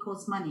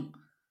equals money.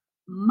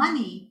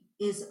 Money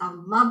is a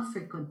love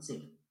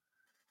frequency.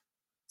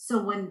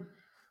 So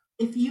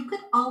if you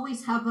could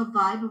always have a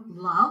vibe of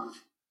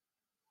love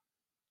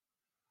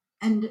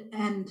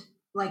and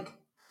like,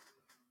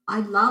 I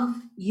love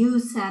you,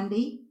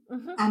 Sandie.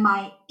 Am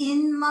I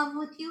in love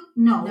with you?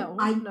 No,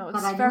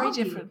 it's I very love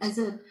different.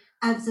 You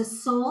as a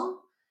soul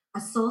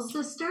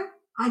sister.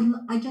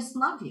 I just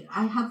love you.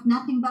 I have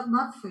nothing but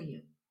love for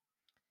you.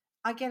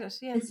 I get it.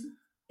 Yeah,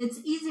 it's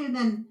easier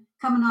than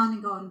coming on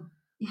and going,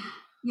 yeah,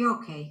 you're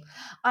okay.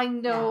 I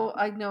know.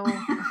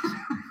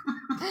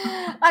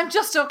 I'm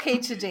just okay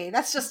today.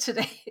 That's just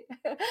today.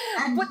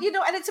 But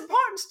and it's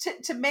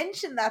important to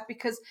mention that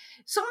because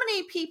so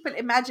many people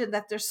imagine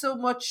that there's so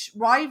much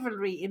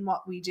rivalry in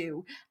what we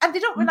do, and they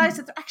don't realize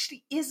that there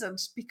actually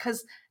isn't,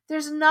 because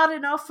there's not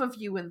enough of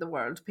you in the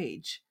world,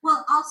 Paige.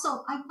 Well,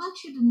 also, I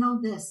want you to know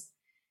this,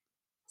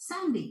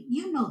 Sandie,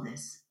 you know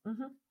this.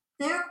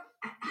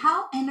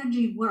 How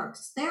energy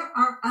works. There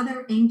are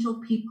other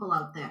angel people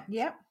out there.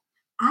 Yeah.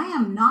 I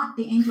am not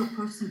the angel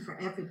person for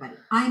everybody.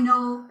 I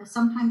know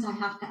sometimes I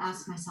have to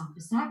ask myself,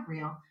 is that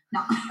real?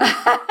 No.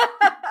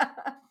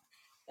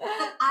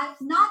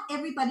 But not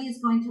everybody is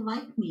going to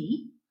like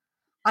me.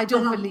 I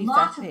don't believe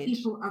that, Paige. A lot of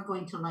people are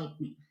going to like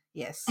me.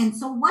 Yes. And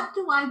so what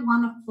do I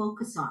want to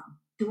focus on?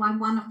 Do I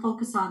want to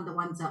focus on the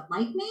ones that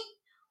like me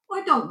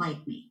or don't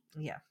like me?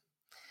 Yeah.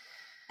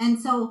 And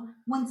so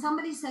when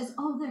somebody says,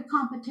 "Oh, they're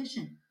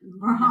competition,"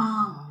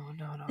 wrong.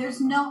 No.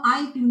 There's no,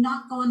 I do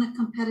not go in a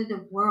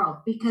competitive world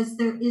because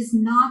there is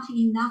not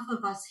enough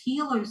of us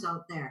healers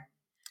out there.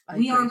 I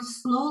We agree. are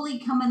slowly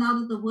coming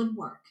out of the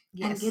woodwork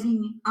and Yes.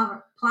 getting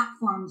our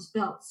platforms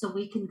built so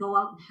we can go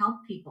out and help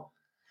people.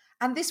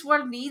 And this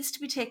world needs to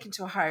be taken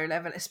to a higher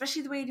level,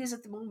 especially the way it is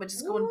at the moment.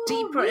 It's going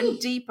deeper and Ooh-wee.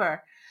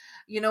 deeper.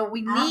 You know,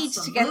 we need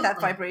to get that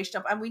Absolutely. vibration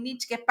up, and we need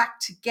to get back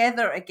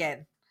together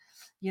again.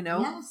 You know,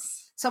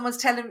 Yes. someone's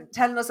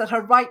telling us that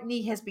her right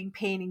knee has been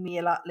paining me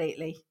a lot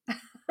lately.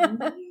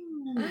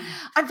 Ooh.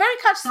 I'm very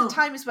conscious So, of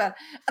time as well.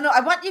 I know I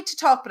want you to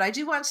talk, but I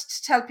do want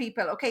to tell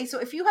people, okay, so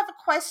if you have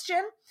a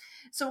question,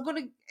 so we're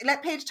going to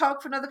let Paige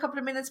talk for another couple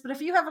of minutes, but if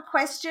you have a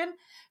question,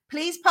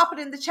 please pop it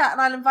in the chat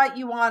and I'll invite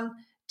you on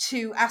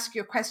to ask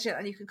your question,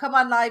 and you can come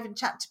on live and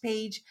chat to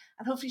Paige,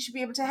 and hopefully she'll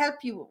be able to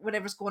help you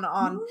whatever's going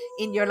on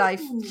in your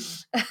life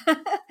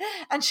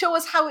and show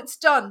us how it's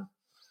done.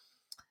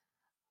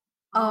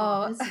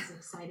 Oh, this is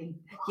exciting.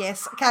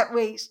 Yes, I can't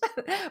wait.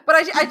 But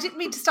I didn't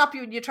mean to stop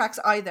you in your tracks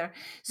either.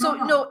 So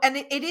no, and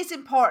it is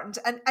important.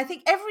 And I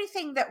think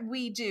everything that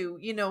we do,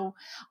 you know,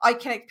 I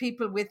connect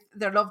people with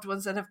their loved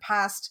ones that have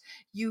passed.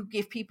 You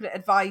give people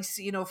advice,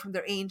 you know, from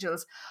their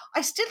angels.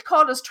 I still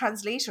call us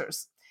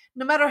translators.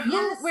 No matter who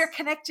Yes. we're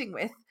connecting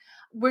with,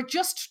 we're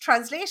just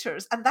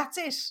translators, and that's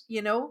it, you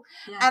know.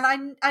 Yes.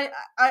 And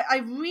I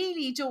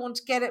really don't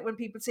get it when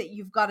people say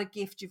you've got a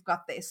gift, you've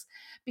got this,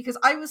 because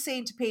I was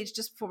saying to Paige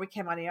just before we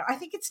came on here, I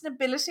think it's an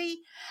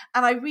ability,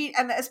 and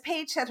and as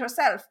Paige said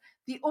herself,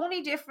 the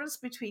only difference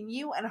between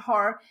you and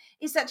her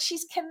is that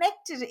she's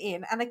connected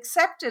in and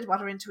accepted what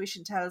her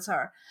intuition tells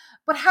her.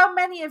 But how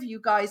many of you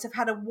guys have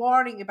had a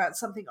warning about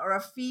something or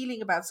a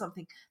feeling about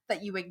something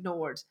that you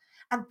ignored?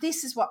 And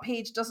this is what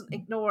Paige doesn't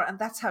ignore, and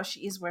that's how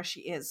she is where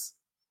she is.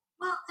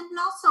 Well, and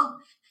also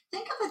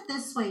think of it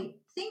this way.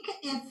 Think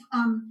if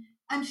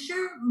I'm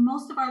sure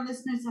most of our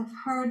listeners have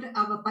heard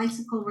of a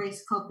bicycle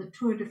race called the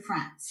Tour de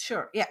France.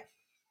 Sure, yeah.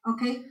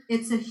 Okay,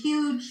 it's a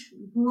huge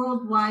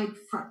worldwide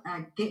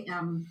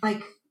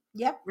bike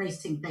Yep.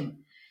 racing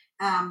thing,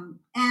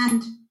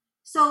 and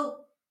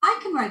so I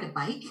can ride a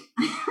bike.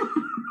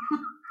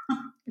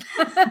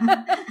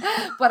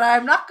 But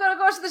I'm not going to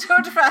go to the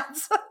Tour de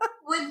France.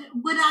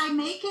 Would I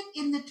make it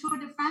in the Tour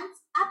de France?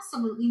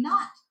 Absolutely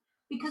not.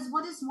 Because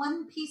what is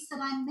one piece that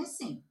I'm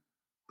missing?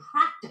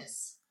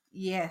 Practice.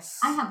 Yes.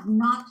 I have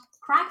not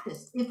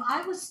practiced. If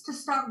I was to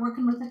start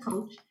working with a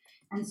coach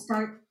and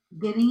start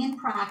getting in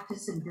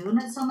practice and doing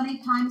it so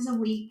many times a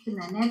week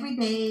and then every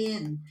day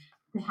and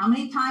how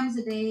many times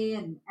a day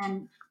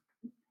and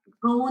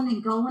going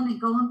and going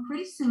and going,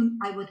 pretty soon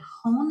I would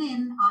hone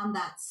in on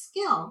that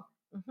skill.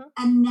 Mm-hmm.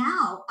 And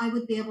now I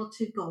would be able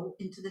to go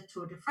into the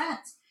Tour de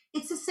France.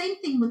 It's the same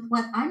thing with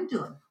what I'm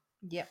doing.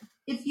 Yep.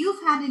 If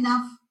you've had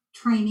enough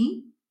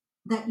training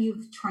that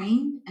you've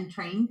trained and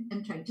trained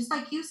and trained, just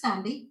like you,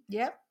 Sandie.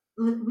 Yep.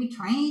 We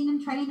train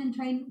and train and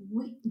train.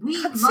 We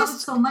love it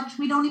so much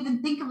we don't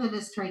even think of it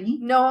as training.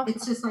 No.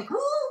 It's just like,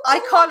 I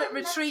call it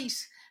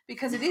retreat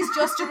because it is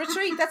just a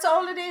retreat. That's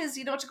all it is,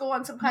 you know, to go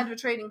on some kind of a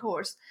training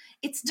course.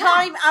 It's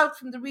time out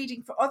from the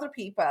reading for other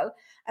people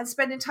and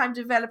spending time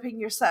developing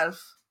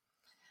yourself.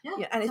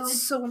 Yeah, and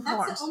it's so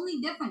important. That's the only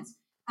difference.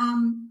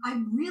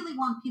 I really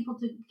want people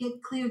to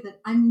get clear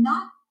that I'm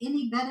not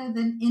any better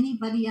than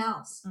anybody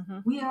else. Mm-hmm.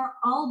 We are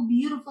all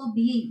beautiful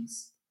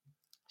beings.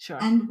 Sure.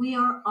 And we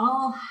are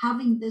all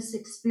having this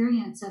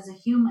experience as a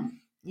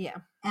human. Yeah.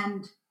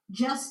 And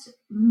just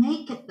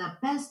make it the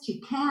best you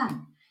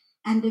can.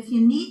 And if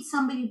you need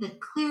somebody to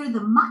clear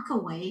the muck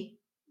away,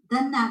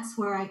 then that's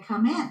where I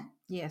come in.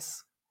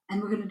 Yes.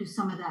 And we're going to do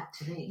some of that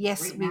today.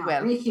 Yes, right we now,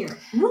 will. Right here.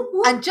 Whoop,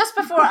 whoop. And just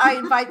before I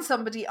invite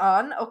somebody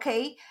on,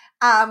 okay,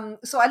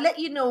 so I'll let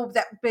you know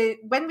that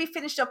when we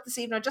finish up this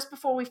evening, or just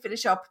before we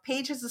finish up,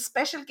 Paige has a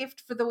special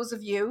gift for those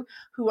of you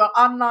who are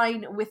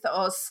online with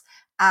us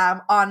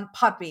on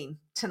Podbean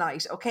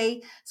tonight,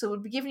 okay? So we'll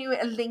be giving you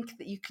a link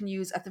that you can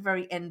use at the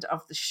very end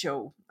of the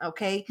show,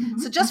 okay?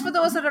 So just for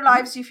those that are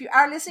live, so if you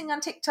are listening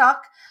on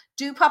TikTok,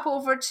 do pop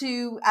over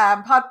to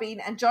Podbean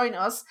and join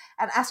us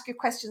and ask your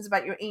questions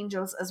about your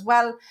angels as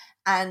well.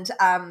 And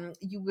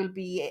you will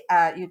be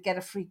you get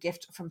a free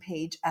gift from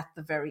Paige at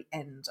the very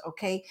end,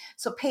 okay?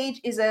 So Paige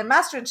is a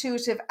master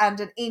intuitive and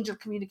an angel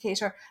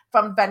communicator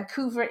from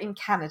Vancouver in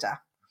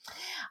Canada.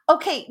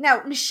 Okay,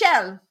 now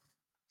Michelle,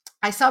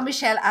 I saw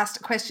Michelle asked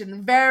a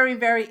question very,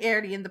 very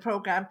early in the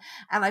program,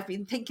 and I've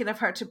been thinking of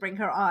her to bring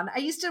her on. Are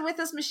you still with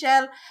us,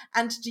 Michelle?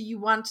 And do you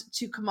want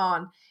to come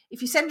on?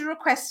 If you send a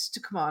request to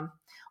come on,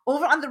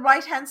 over on the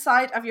right-hand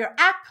side of your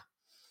app,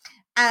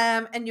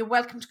 and you're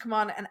welcome to come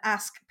on and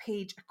ask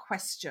Paige a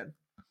question.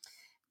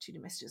 To the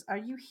messages. Are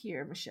you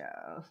here,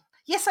 Michelle?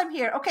 Yes, I'm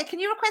here. Okay, can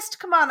you request to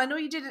come on? I know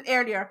you did it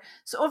earlier.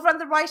 So over on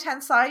the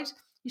right-hand side,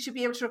 you should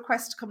be able to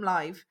request to come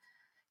live.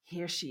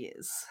 Here she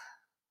is.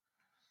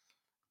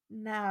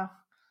 Now,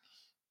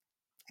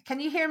 can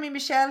you hear me,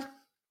 Michelle?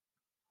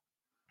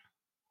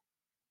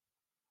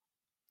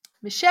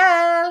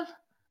 Michelle.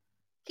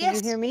 Can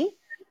Yes, you hear me?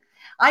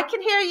 I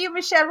can hear you,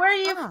 Michelle. Where are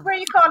you? Ah. Where are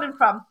you calling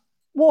from?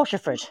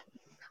 Waterford.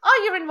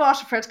 Oh, you're in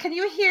Waterford. Can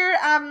you hear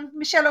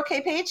Michelle?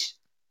 Okay, Paige.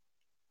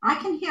 I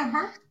can hear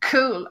her.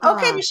 Cool.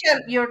 Okay, Ah.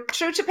 Michelle, you're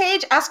through to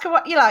Paige. Ask her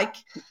what you like.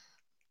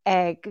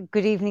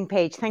 Good evening,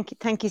 Paige.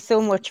 Thank you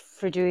so much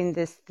for doing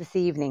this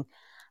evening.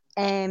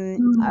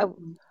 How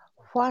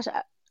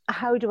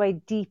do I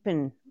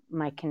deepen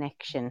my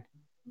connection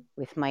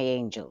with my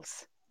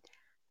angels?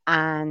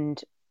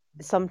 And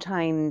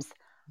sometimes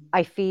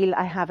I feel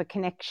I have a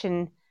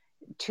connection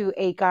to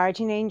a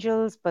guardian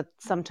angels, but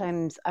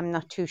sometimes I'm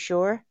not too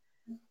sure.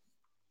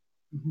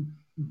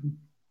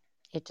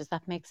 Does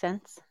that make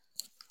sense?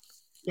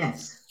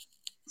 Yes.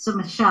 So,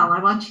 Michelle, I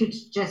want you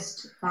to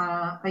just,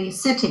 are you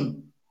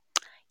sitting?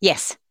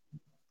 Yes.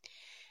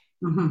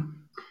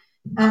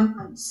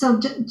 So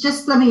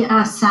just let me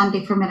ask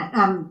Sandie for a minute.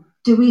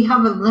 Do we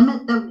have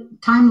a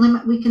time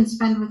limit we can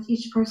spend with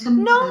each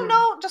person?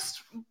 No,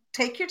 just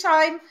take your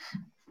time.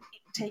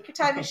 Take your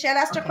time. Okay. Michelle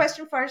asked her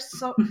question first,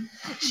 so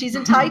she's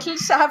entitled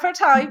to have her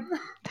time.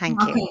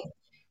 Thank you. Okay.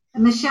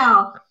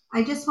 Michelle,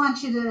 I just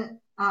want you to,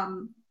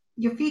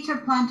 your feet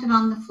are planted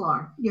on the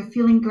floor. You're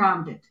feeling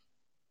grounded.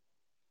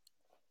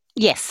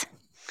 Yes.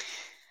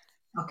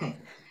 Okay.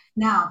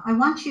 Now, I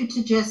want you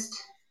to just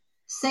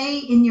say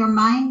in your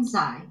mind's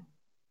eye,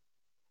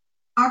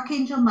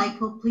 Archangel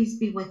Michael, please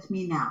be with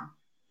me now.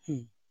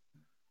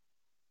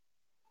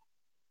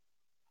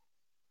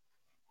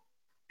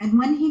 And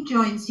when he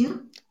joins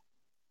you,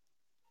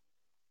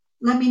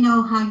 let me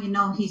know how you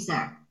know he's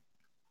there.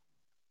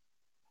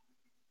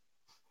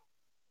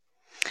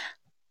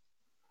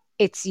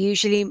 It's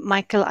usually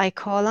Michael I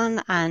call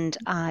on, and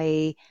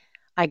I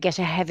get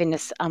a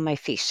heaviness on my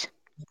feet.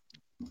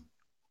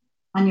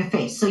 On your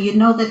face. So you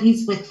know that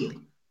he's with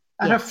you.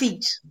 On her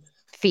feet.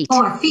 Feet.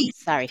 Oh, her feet.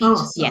 Sorry. Oh,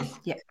 sorry. Yes.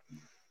 Yeah.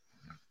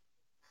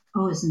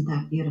 Oh, isn't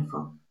that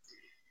beautiful?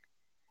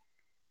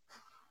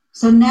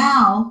 So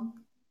now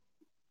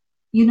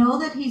you know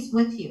that he's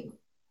with you.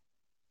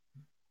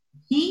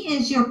 He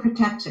is your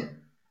protector.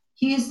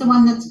 He is the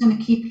one that's going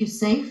to keep you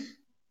safe.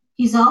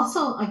 He's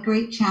also a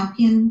great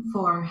champion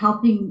for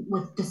helping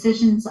with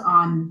decisions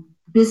on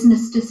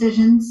business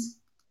decisions.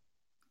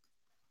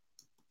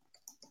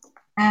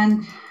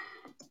 And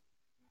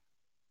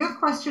your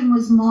question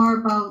was more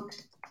about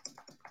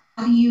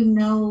how do you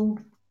know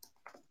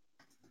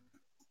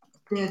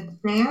they're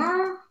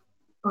there?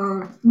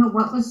 Or no,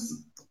 what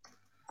was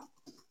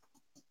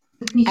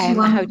the piece you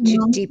wanted How to to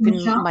know, deepen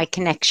Michelle? my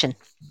connection.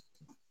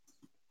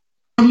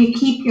 How do you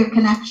keep your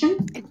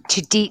connection?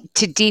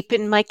 To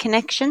deepen my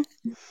connection?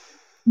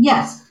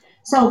 Yes.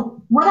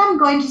 So what I'm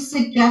going to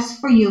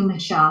suggest for you,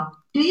 Michelle,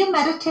 do you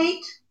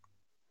meditate?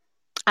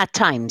 At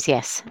times,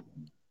 yes.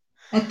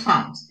 At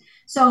times.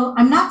 So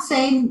I'm not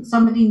saying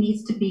somebody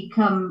needs to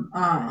become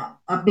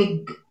a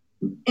big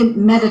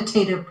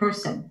meditator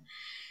person,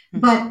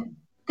 but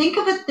think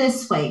of it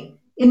this way.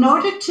 In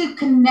order to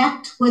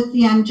connect with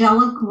the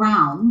angelic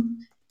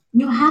realm,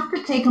 you have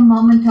to take a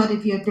moment out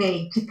of your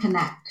day to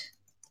connect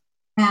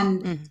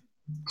and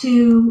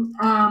to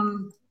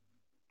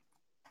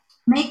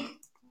make,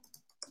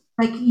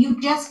 like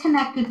you just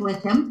connected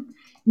with him,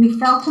 you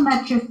felt him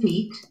at your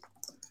feet,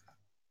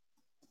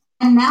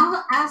 and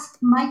now ask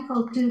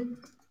Michael to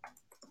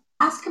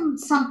ask him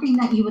something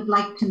that you would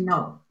like to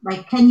know.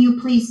 Like, can you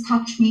please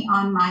touch me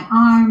on my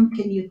arm?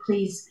 Can you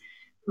please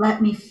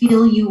let me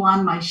feel you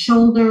on my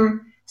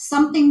shoulder?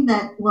 Something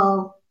that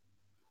will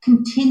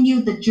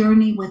continue the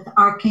journey with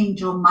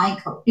Archangel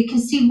Michael.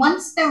 Because see,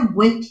 once they're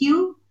with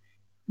you,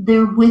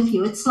 they're with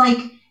you. It's like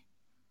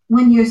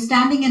when you're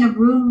standing in a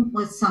room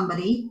with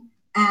somebody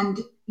and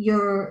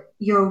you're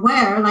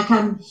aware, like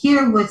I'm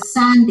here with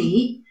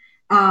Sandie.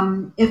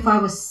 If I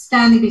was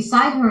standing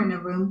beside her in a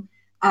room,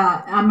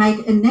 I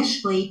might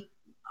initially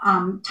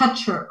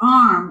touch her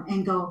arm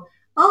and go,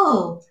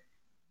 oh,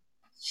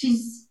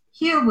 she's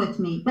here with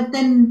me. But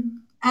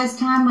then as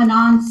time went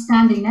on,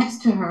 standing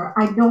next to her,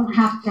 I don't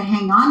have to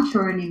hang on to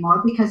her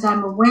anymore because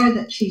I'm aware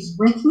that she's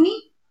with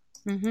me.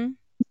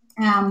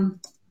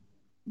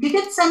 You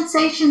get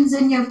sensations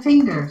in your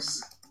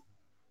fingers,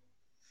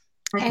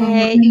 like on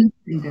your ring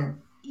finger.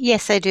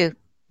 Yes, I do.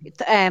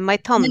 My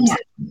thumbs.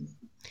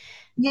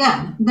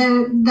 Yeah,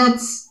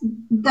 that's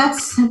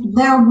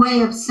their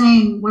way of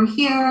saying we're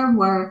here,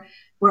 we're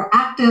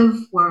active,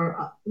 we're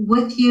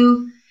with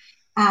you.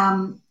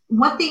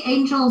 What the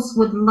angels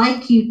would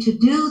like you to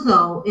do,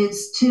 though,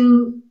 is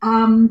to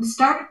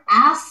start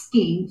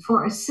asking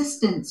for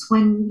assistance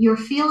when you're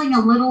feeling a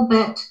little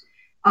bit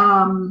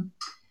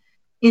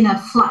in a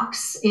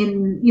flux,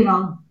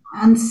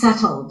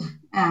 unsettled,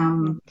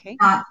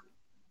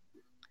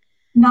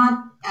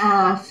 not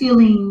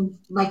feeling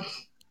like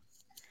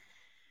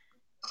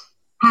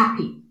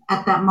happy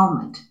at that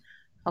moment.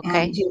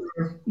 Okay. And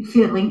you're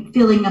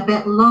feeling a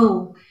bit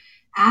low.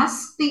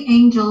 Ask the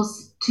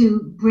angels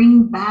to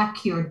bring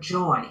back your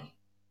joy.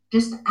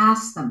 Just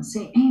ask them.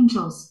 Say,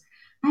 angels,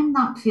 I'm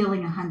not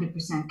feeling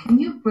 100%. Can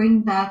you bring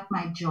back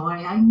my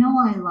joy? I know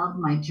I love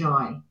my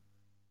joy.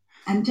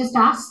 And just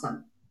ask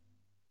them.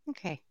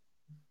 Okay,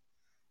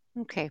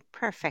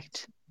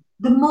 perfect.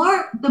 The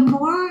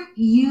more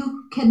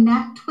you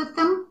connect with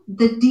them,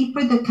 the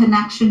deeper the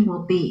connection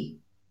will be.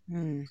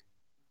 Mm.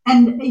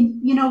 And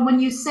when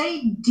you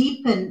say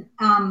deepen,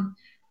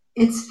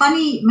 it's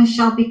funny,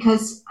 Michelle,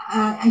 because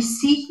I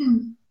see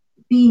you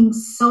being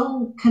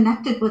so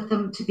connected with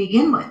them to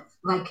begin with,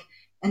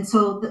 and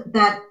so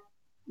that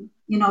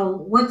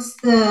what's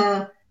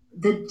the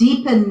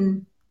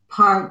deepen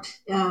part?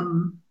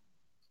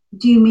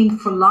 Do you mean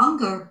for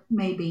longer,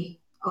 maybe,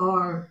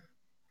 or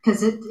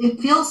because it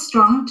feels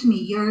strong to me?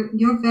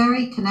 You're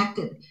very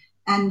connected,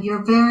 and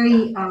you're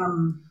very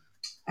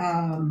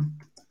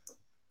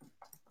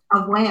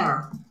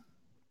aware.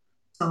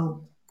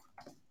 So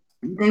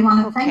they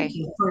want to thank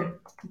you for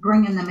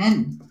bringing them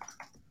in.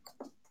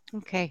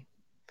 Okay.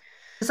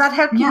 Does that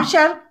help you,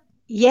 Michelle?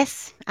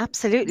 Yes,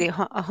 absolutely,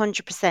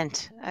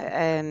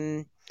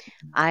 100%.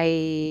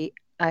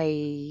 I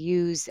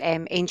use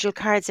angel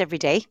cards every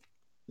day.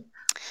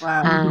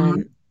 Wow.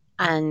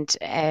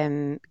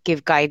 And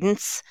give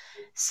guidance.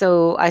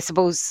 So I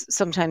suppose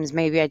sometimes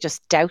maybe I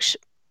just doubt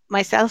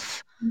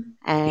myself.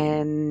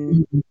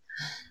 And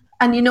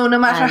no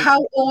matter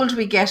how old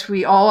we get,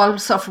 we all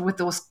suffer with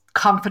those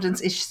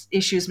confidence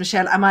issues,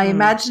 Michelle. Am I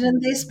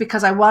imagining this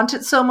because I want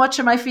it so much?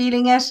 Am I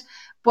feeling it?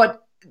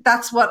 But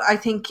that's what I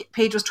think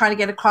Paige was trying to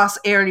get across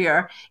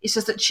earlier. It's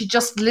just that she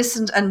just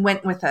listened and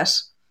went with it.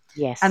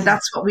 Yes. And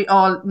that's what we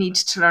all need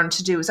to learn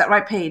to do. Is that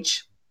right,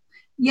 Paige?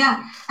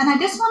 Yeah. And I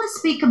just want to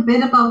speak a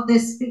bit about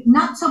this,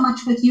 not so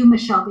much with you,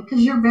 Michelle,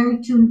 because you're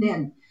very tuned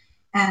in.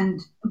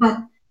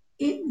 But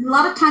a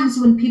lot of times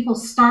when people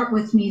start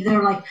with me,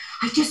 they're like,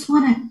 I just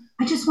want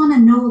to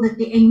know that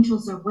the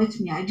angels are with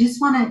me. I just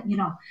want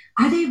to,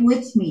 are they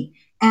with me?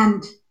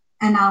 And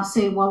I'll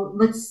say, well,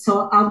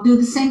 so I'll do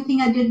the same thing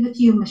I did with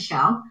you,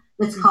 Michelle.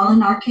 Let's call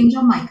in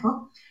Archangel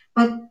Michael.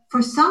 But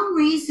for some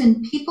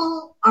reason,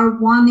 people are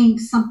wanting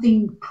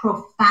something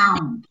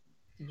profound.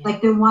 Yeah.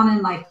 Like they're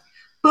wanting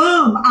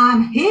boom,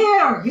 I'm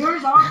here.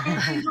 Here's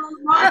Archangel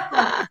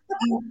Michael.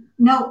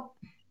 No,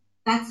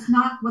 that's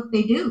not what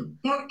they do.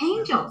 They're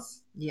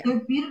angels. Yeah.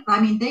 They're beautiful.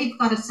 I mean, they've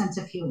got a sense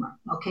of humor.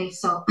 Okay,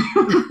 so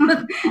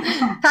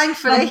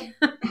thankfully,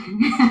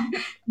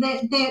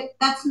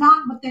 that's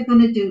not what they're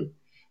going to do.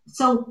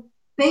 So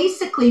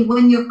basically,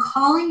 when you're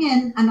calling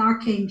in an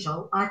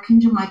Archangel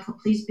Michael,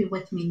 please be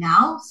with me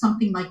now,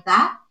 something like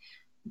that,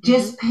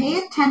 just pay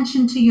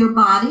attention to your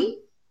body,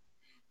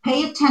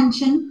 pay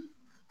attention,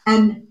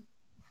 and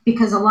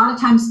because a lot of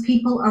times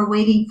people are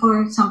waiting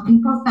for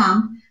something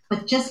profound,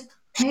 but just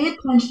pay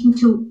attention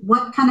to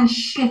what kind of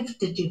shift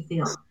did you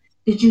feel?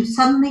 Did you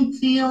suddenly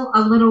feel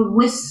a little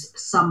wisp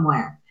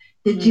somewhere?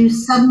 Did you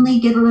suddenly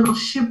get a little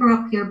shiver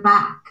up your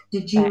back?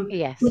 Did you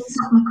get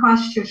something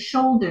across your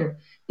shoulder?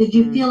 Did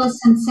you feel a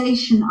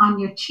sensation on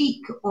your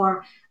cheek,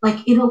 or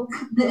it'll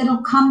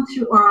come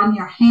through, or on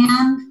your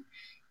hand?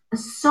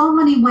 So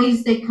many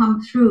ways they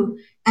come through.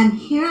 And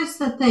here's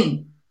the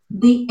thing.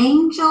 The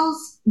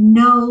angels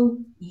know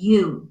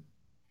you.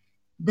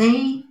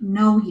 They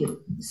know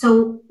you.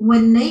 So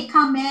when they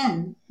come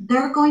in,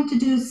 they're going to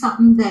do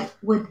something that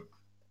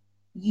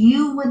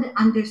you would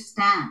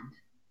understand.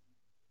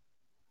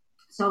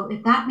 So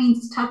if that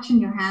means touching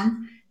your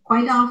hands,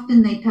 quite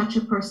often they touch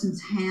a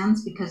person's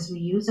hands because we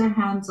use our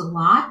hands a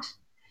lot.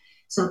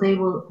 So there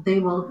will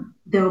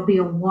be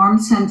a warm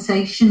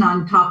sensation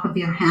on top of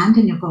your hand,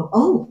 and you'll go,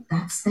 oh,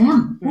 that's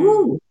them.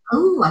 Ooh,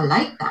 I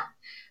like that.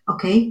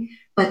 Okay.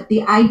 But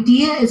the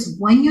idea is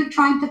when you're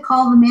trying to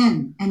call them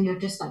in and you're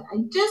just like,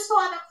 I just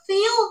want to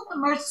feel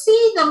them or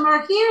see them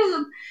or hear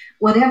them,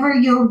 whatever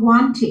you're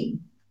wanting,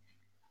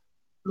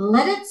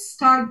 let it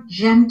start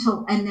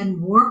gentle and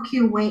then work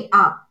your way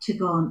up to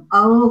going,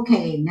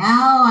 okay,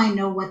 now I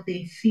know what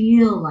they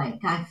feel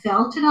like. I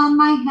felt it on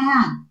my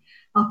hand.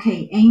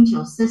 Okay,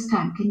 angels, this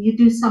time, can you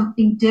do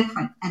something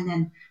different? And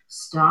then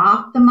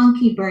stop the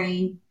monkey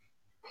brain,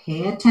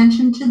 pay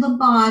attention to the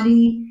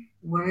body.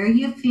 Where are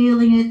you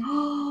feeling it?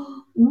 Oh,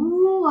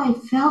 I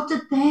felt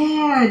it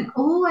there. And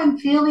oh, I'm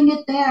feeling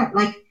it there.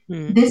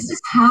 This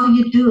is how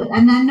you do it.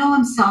 And I know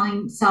I'm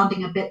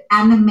sounding a bit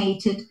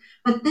animated,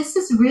 but this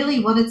is really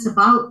what it's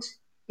about.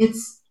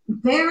 It's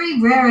very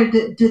rare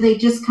do they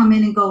just come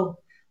in and go,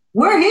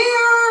 we're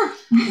here.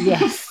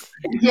 Yes.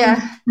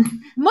 Yeah.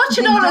 Much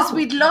and all as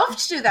we'd love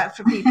to do that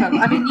for people.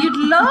 I mean, you'd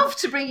love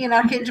to bring in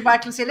Archangel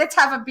Michael and say, let's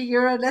have a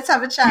beer and let's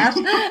have a chat.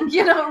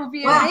 It would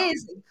be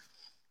amazing.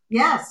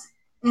 Yes.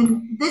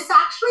 And this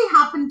actually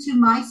happened to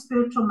my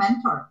spiritual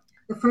mentor.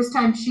 The first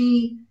time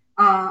she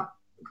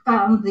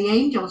found the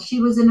angel, she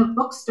was in a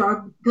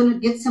bookstore going to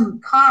get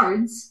some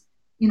cards,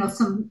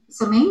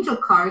 some angel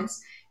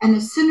cards. And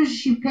as soon as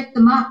she picked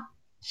them up,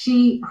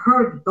 she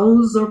heard,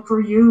 those are for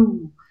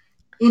you.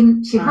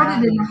 She heard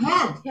it in her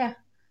head. Yeah.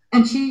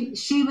 And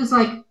she was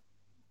like,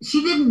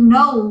 she didn't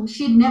know,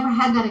 she'd never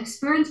had that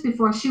experience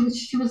before. She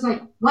was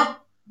like, what?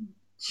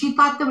 She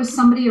thought there was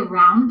somebody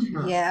around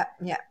her. Yeah,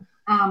 yeah.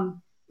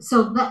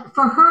 So that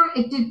for her,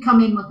 it did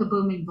come in with a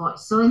booming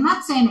voice. So I'm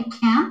not saying it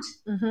can't.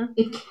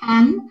 It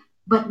can,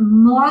 but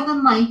more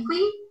than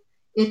likely,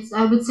 It's,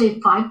 I would say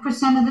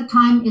 5% of the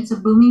time it's a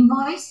booming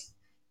voice,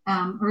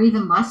 or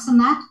even less than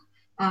that.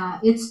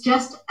 It's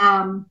just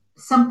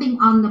something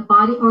on the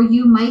body, or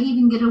you might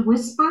even get a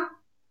whisper.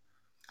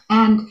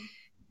 And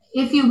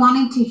if you're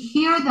wanting to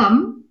hear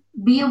them,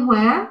 be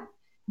aware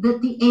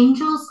that the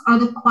angels are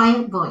the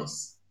quiet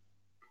voice.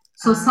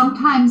 So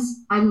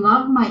sometimes I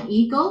love my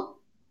ego,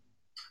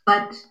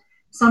 but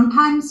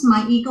sometimes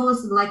my ego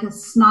is like a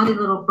snotty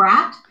little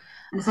brat.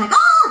 And it's like,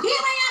 oh, here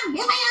I am.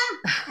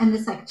 And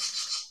it's like,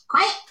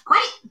 quiet,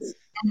 quiet.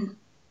 And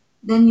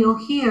then you'll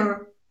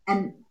hear,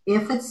 and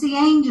if it's the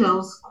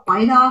angels,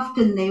 quite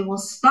often they will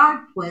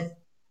start with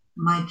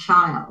my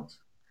child.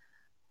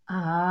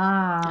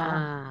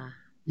 Ah.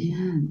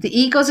 The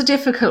ego's a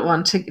difficult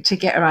one to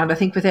get around, I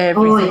think, with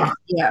everything. Oh,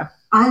 yeah.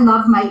 I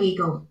love my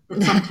ego,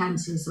 but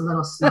sometimes he's a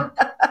little snot.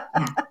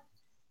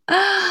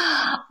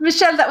 Yeah.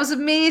 Michelle, that was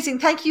amazing.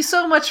 Thank you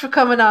so much for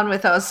coming on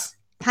with us.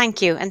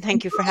 Thank you, and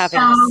thank you for having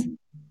us.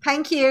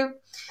 Thank you.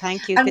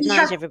 Thank you. Good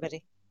night,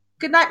 everybody.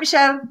 Good night,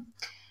 Michelle.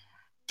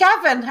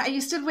 Gavin, are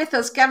you still with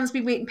us? Gavin's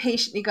been waiting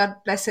patiently, God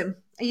bless him.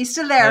 Are you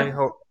still there?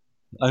 Hi,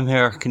 I'm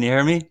here. Can you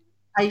hear me?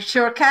 I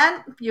sure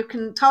can. You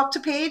can talk to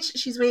Paige.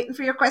 She's waiting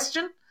for your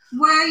question.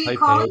 Where are you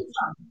calling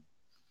from?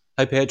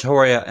 Hi, Paige. How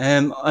are you?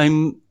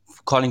 I'm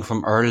calling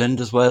from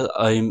Ireland as well.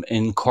 I'm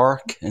in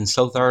Cork, in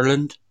South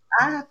Ireland.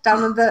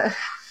 Down in the...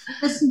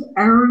 Listen to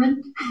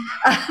Ireland.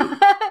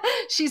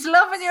 She's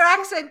loving your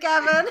accent,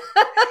 Gavin.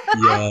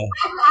 Yeah.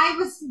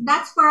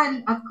 That's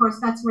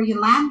where you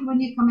land when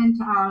you come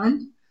into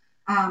Ireland.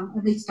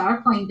 At least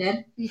our plane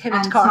did.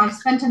 And so I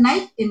spent a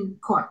night in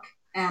Cork,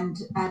 and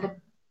at it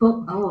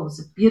was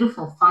a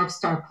beautiful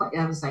 5-star place.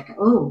 I was like,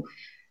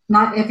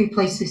 not every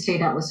place we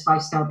stayed at was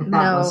 5-star, but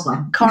that was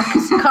one.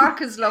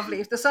 Cork is lovely.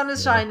 If the sun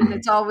is shining,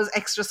 it's always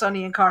extra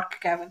sunny in Cork,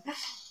 Gavin.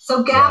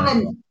 So,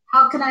 Gavin,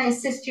 how can I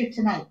assist you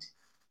tonight?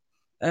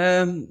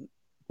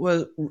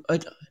 Well, I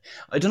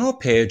don't know,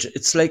 Paige.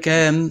 It's like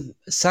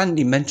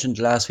Sandie mentioned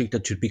last week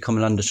that you'd be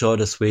coming on the show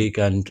this week,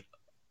 and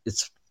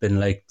it's been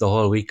like the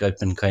whole week I've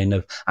been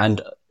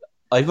and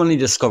I've only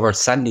discovered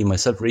Sandie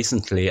myself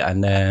recently,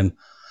 and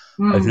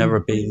I've never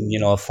been,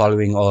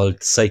 following all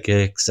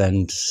psychics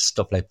and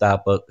stuff like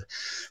that. But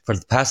for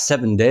the past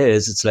 7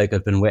 days, it's like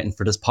I've been waiting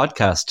for this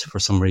podcast for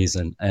some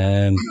reason.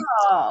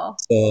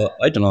 So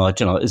I don't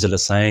know, is it a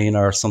sign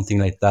or something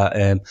like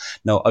that?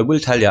 No, I will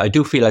tell you, I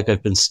do feel like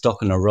I've been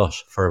stuck in a rut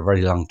for a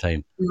very long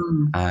time.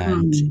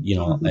 And,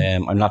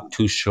 I'm not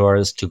too sure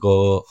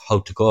how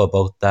to go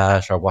about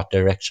that, or what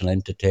direction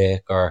I'm to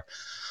take, or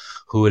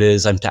who it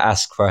is I'm to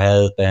ask for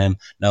help.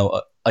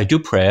 Now, I do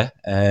pray.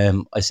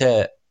 I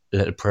say a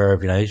little prayer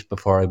every night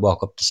before I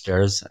walk up the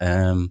stairs.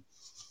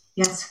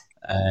 Yes.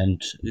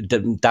 And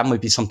that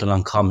might be something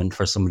uncommon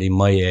for somebody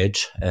my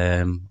age.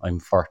 I'm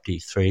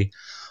 43,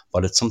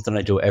 but it's something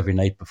I do every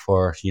night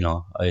before,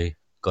 I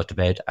go to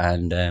bed.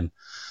 And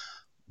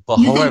but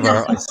you however,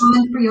 think that's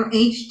uncommon for your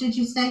age? Did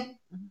you say?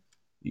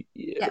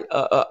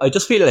 I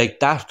just feel like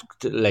that,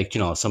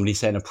 somebody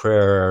saying a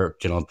prayer,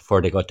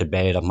 before they go to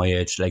bed at my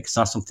age, like it's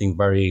not something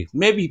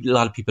maybe a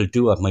lot of people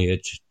do at my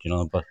age,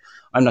 but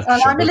I'm not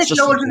sure. I'm a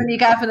little older than you,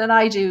 Gavin, and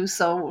I do,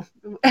 so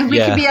we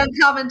can be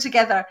uncommon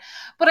together.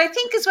 But I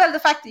think as well, the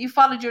fact that you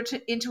followed your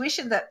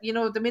intuition, that,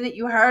 the minute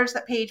you heard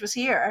that Paige was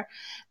here,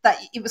 that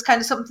it was kind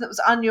of something that was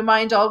on your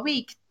mind all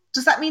week.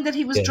 Does that mean that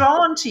he was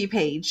drawn to you,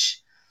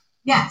 Paige?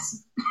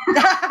 Yes.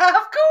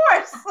 Of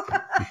course.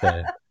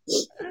 Okay.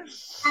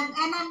 And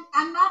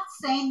I'm not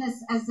saying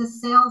this as a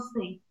sales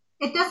thing.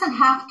 It doesn't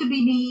have to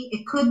be me.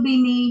 It could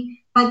be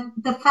me. But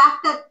the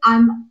fact that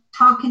I'm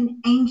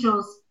talking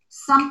angels,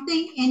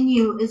 something in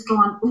you is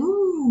going,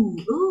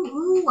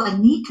 ooh, I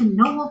need to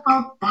know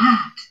about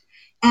that.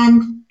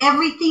 And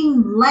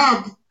everything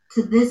led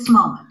to this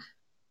moment.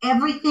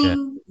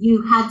 Everything,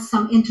 you had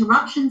some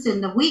interruptions in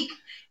the week,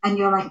 and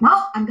you're like,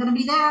 no, I'm going to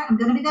be there. I'm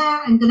going to be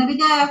there. I'm going to be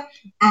there.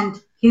 And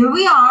here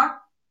we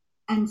are.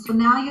 And so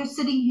now you're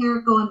sitting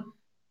here going,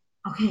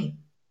 okay,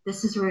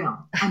 this is real.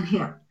 I'm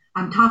here.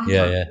 I'm talking to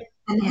her.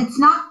 And it's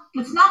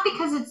not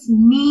because it's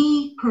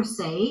me per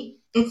se.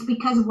 It's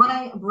because of what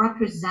I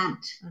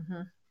represent.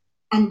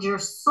 And your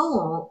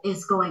soul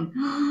is going,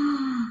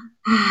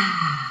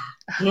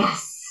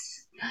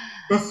 yes,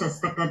 this is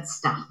the good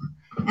stuff.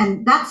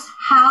 And that's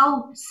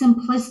how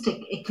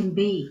simplistic it can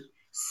be.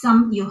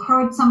 You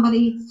heard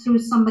somebody through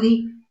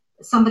somebody,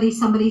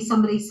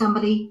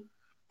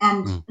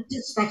 and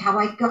just like how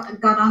I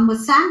got on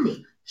with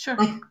Sandie. Sure.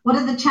 Like, what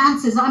are the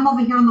chances? I'm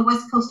over here on the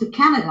west coast of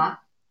Canada,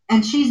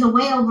 and she's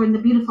away over in the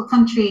beautiful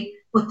country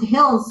with the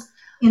hills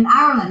in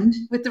Ireland.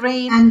 With the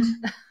rain. And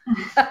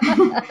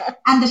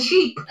and the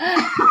sheep.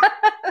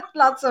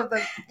 Lots of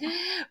them.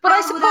 But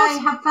How would I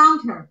have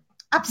found her?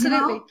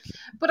 Absolutely.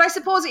 But I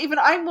suppose even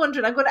I'm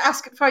wondering, I'm going to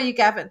ask it for you,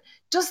 Gavin.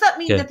 Does that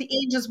mean that the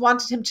angels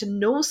wanted him to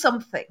know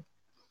something?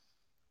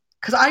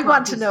 Because I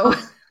want to know.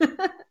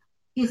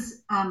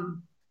 He's,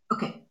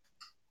 okay.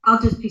 I'll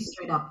just be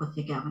straight up with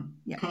you, Gavin.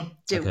 Okay?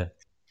 Do. Okay.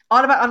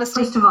 All about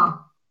honesty. First of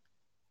all,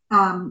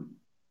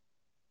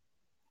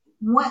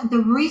 what the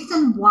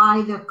reason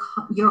why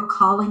you're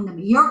calling them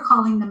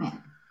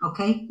in,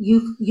 okay?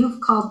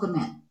 You've called them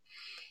in,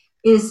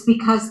 is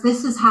because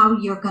this is how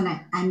you're going to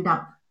end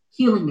up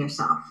healing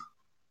yourself,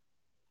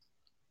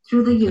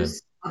 through the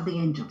use of the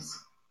angels.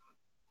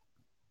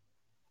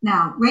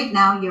 Now, right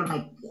now, you're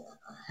like,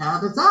 how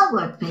does that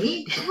work,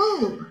 Paige?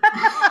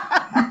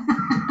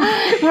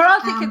 We're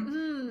all thinking,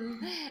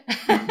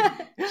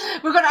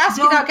 we're going to ask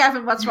you now,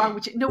 Gavin, what's wrong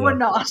with you? No, we're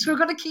not. We're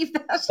going to keep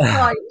that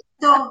quiet.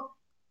 So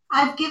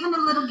I've given a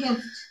little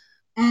gift,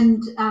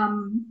 and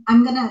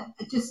I'm going to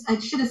I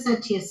should have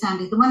said to you,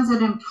 Sandie, the ones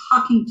that I'm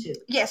talking to.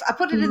 Yes, I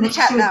put it in the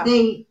chat now.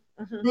 They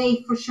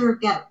for sure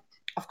get it.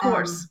 Of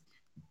course.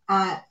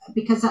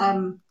 Because,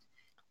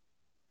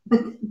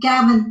 but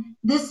Gavin,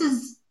 this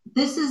is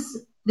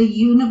the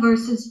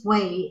universe's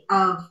way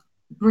of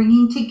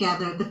bringing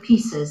together the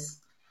pieces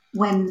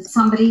when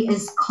somebody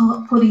is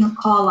putting a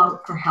call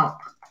out for help.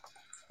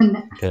 And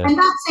I'm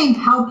not saying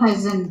help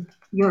as in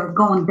you're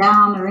going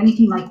down or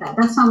anything like that.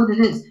 That's not what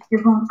it is.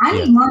 You're going, I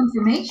need more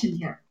information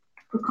here.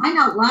 For crying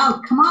out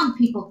loud, come on,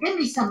 people, give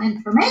me some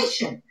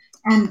information.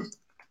 And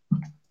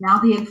now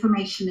the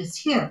information is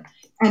here.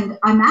 And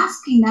I'm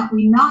asking that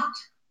we not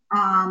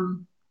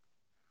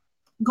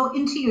go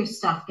into your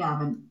stuff,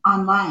 Gavin,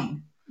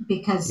 online,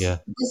 because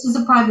this is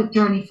a private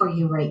journey for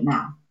you right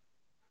now.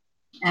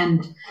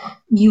 And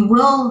you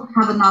will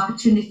have an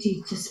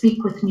opportunity to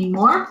speak with me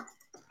more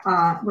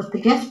with the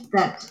gift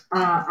that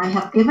I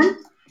have given.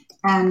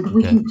 And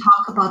we can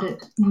talk about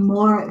it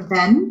more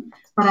then.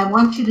 But I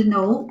want you to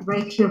know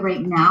right here,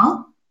 right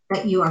now,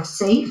 that you are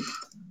safe.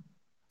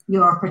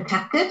 You are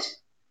protected.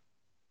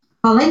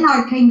 Call in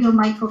Archangel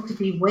Michael to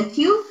be with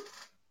you.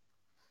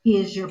 He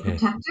is your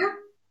protector.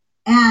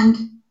 And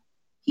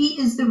he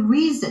is the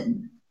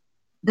reason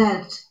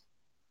that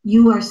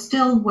you are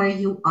still where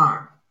you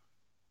are.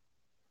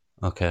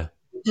 Okay.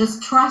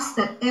 Just trust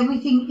that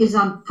everything is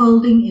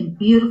unfolding in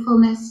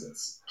beautifulness.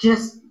 It's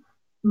just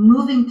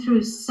moving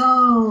through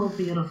so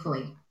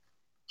beautifully.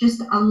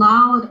 Just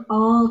allow it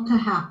all to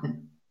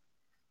happen.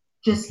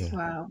 Just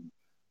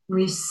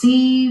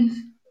receive,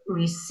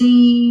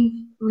 receive,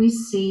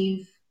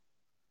 receive,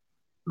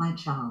 my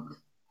child.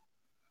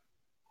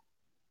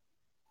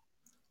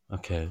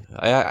 Okay.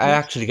 I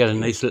actually get a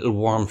nice little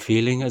warm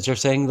feeling as you're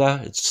saying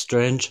that. It's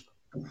strange.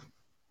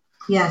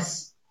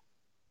 Yes.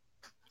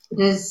 It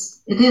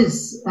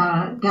is,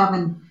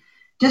 Gavin.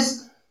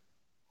 Just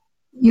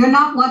you're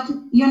not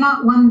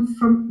one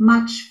for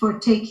much for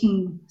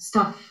taking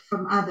stuff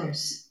from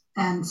others.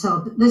 And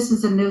so this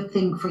is a new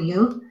thing for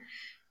you.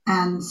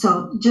 And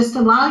so just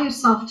allow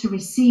yourself to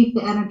receive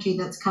the energy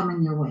that's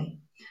coming your way.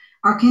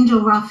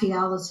 Archangel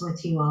Raphael is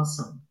with you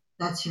also.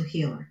 That's your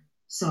healer.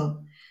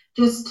 So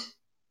just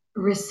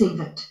receive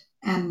it.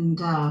 And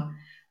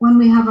when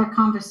we have our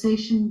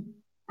conversation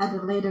at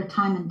a later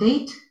time and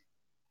date,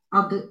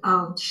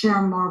 I'll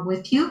share more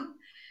with you.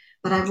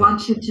 But I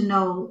want you to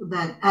know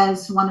that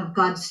as one of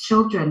God's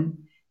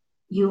children,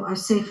 you are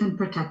safe and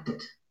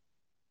protected.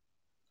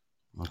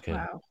 Okay.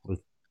 Wow.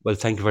 Well,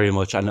 thank you very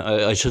much. And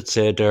I should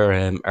say there,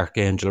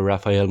 Archangel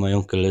Raphael, my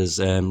uncle is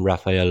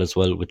Raphael as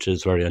well, which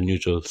is very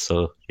unusual.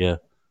 So, yeah.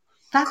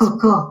 That's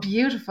cool.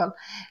 Beautiful.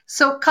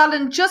 So,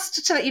 Colin,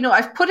 just to let you know,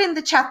 I've put in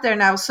the chat there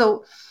now.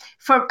 So,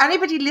 for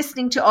anybody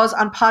listening to us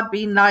on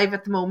Podbean Live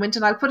at the moment,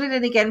 and I'll put it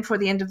in again for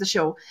the end of the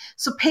show.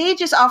 So,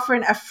 Paige is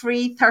offering a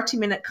free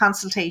 30-minute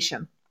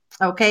consultation.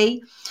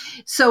 Okay.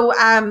 So,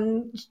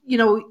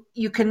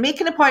 you can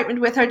make an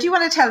appointment with her. Do you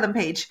want to tell them,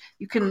 Paige?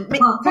 You can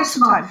make first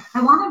of all, time.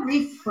 I want to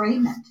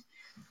reframe it.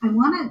 I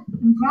want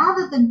to,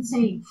 rather than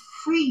saying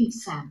free,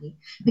 Sandie,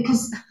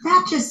 because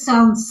that just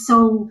sounds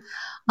so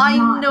I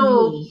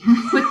know,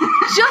 but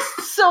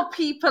just so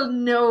people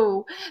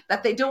know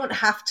that they don't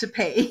have to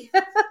pay.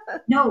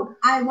 No,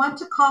 I want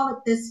to call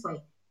it this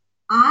way.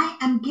 I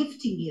am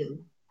gifting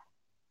you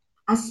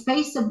a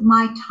space of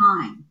my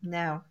time.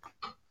 No.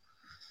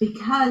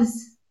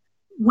 Because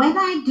when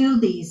I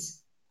do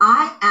these,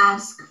 I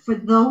ask for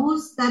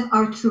those that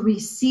are to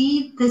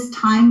receive this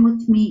time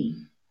with me.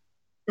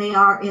 They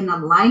are in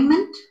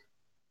alignment,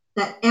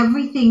 that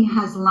everything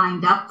has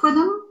lined up for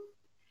them,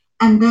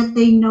 and that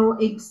they know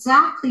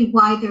exactly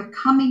why they're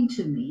coming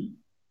to me,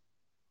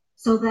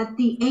 so that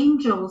the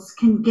angels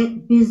can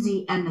get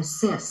busy and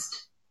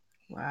assist.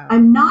 Wow.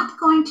 I'm not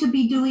going to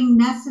be doing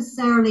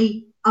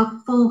necessarily a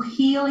full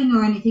healing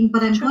or anything,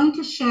 but I'm going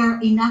to share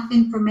enough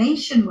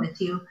information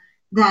with you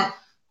that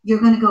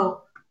you're going to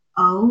go,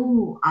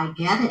 oh, I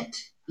get it.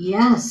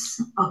 Yes.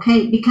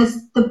 Okay.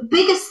 Because the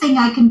biggest thing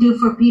I can do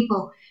for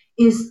people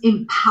is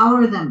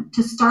empower them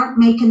to start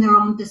making their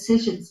own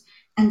decisions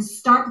and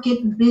start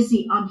getting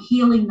busy on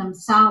healing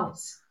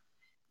themselves.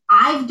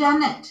 I've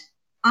done it.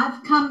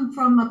 I've come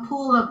from a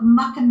pool of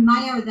muck and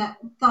mire that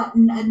thought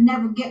I'd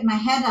never get my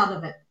head out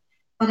of it,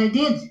 but I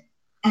did.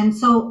 And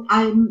so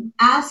I'm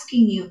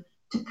asking you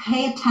to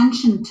pay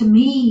attention to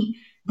me,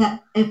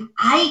 that if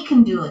I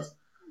can do it,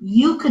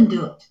 you can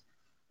do it.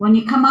 When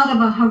you come out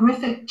of a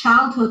horrific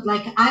childhood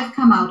like I've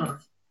come out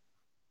of,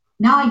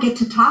 now I get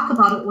to talk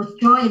about it with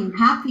joy and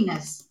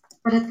happiness.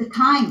 But at the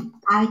time,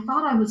 I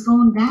thought I was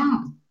going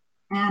down.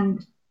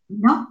 And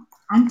no,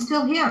 I'm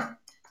still here.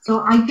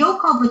 So I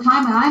joke all the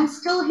time, and I'm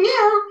still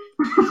here.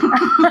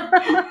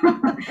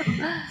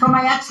 For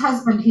my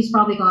ex-husband, he's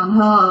probably going,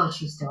 oh,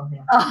 she's still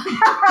here.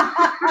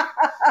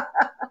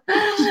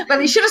 Well,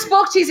 he should have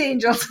spoke to his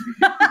angels.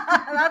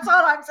 That's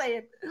all I'm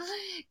saying.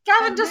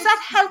 Gavin, does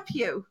that help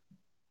you?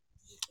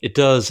 It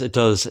does,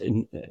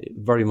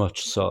 very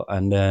much so.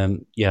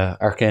 And yeah,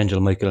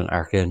 Archangel Michael and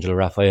Archangel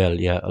Raphael,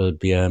 yeah, I'll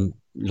be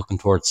looking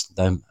towards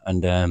them.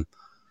 And I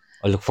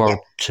look forward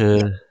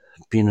to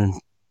being in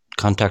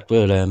contact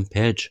with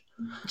Paige.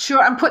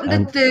 Sure, I'm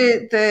putting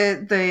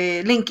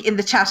the link in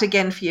the chat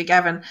again for you,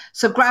 Gavin.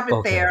 So grab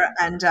it there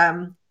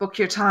and book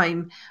your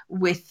time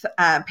with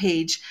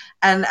Paige.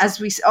 And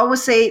as we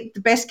always say, the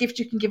best gift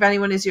you can give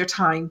anyone is your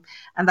time,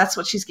 and that's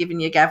what she's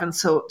giving you, Gavin.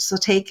 So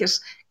take it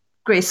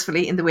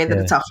gracefully in the way that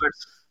it's offered.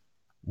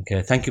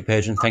 Okay, thank you,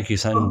 Paige, and thank you,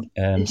 Sandie.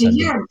 Did you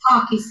hear him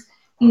talk?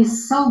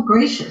 He's so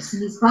gracious,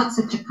 and he's got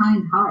such a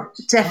kind heart.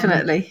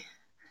 Definitely.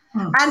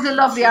 And a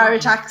lovely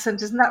Irish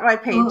accent, isn't that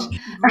right, Paige? Oh,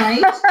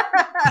 right.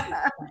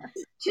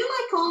 Do you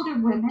like older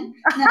women?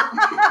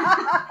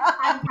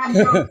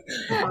 No.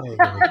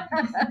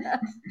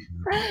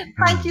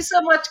 Thank you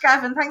so much,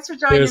 Gavin. Thanks for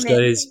joining Cheers,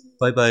 guys.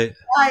 Bye-bye.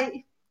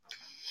 Bye.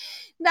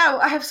 Now,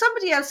 I have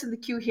somebody else in the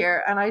queue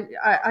here, and I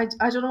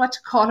don't know what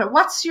to call her.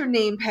 What's your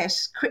name, pet?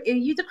 Are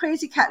you the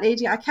crazy cat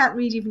lady? I can't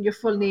read even your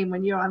full name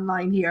when you're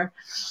online here.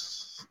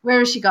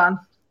 Where is she gone?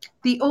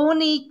 The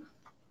only...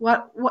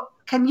 What?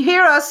 Can you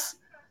hear us?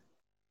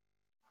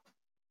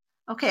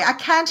 Okay, I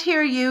can't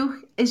hear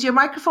you. Is your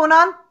microphone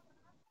on?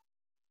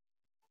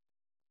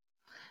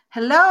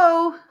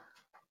 Hello?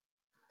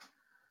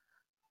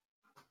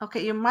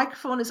 Okay, your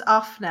microphone is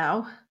off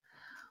now.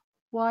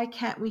 Why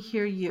can't we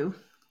hear you?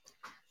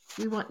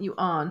 We want you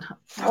on.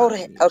 Hold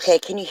it. Okay,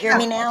 can you hear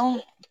me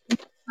now?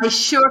 I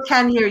sure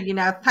can hear you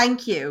now.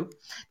 Thank you.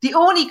 The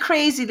only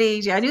crazy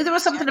lady. I knew there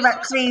was something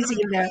about crazy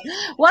in there.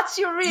 What's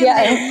your real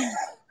name?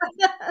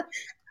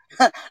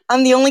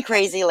 I'm the only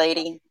crazy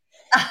lady.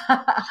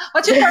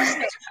 What's your first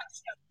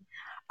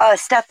name?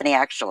 Stephanie,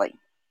 actually.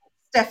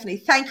 Stephanie.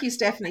 Thank you,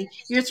 Stephanie.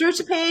 You're through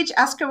to Paige.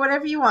 Ask her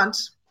whatever you want.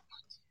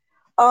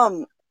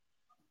 I've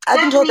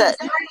been told that.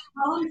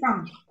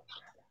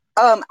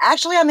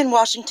 Actually, I'm in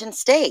Washington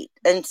State,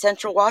 in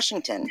Central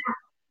Washington.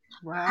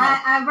 Wow.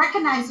 I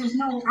recognize there's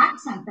no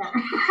accent there.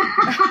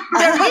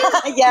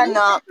 Yeah,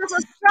 no. There's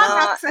a strong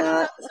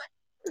accent.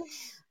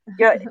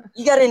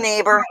 You got a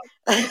neighbor.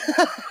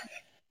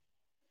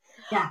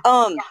 Yeah.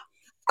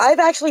 I've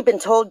actually been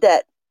told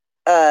that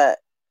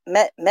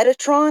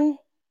Metatron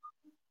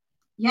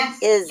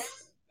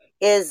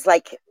is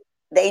like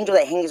the angel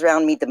that hangs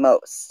around me the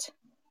most.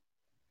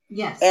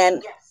 Yes.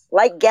 And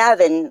like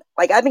Gavin,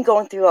 like I've been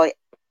going through like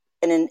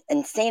an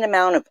insane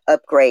amount of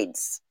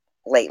upgrades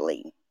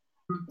lately.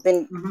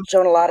 Been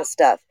shown a lot of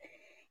stuff.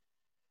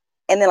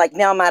 And then like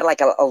now I'm at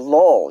like a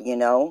lull, you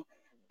know?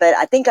 But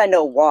I think I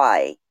know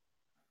why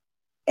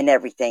and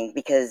everything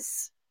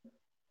because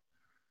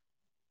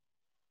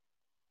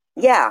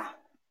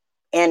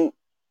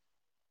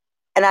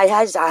and I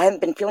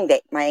haven't been feeling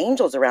that my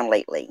angels around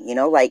lately, you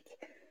know, like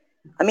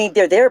I mean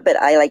they're there, but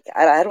I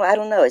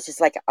don't know. It's just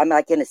like I'm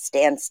like in a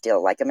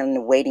standstill, like I'm in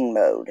a waiting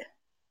mode.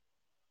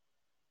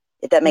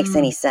 If that makes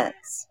any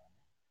sense.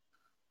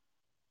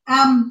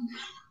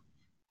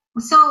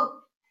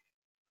 So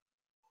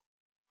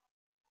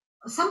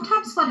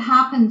sometimes what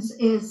happens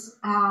is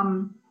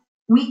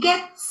we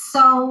get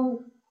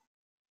so,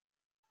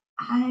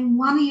 I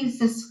want to use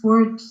this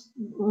word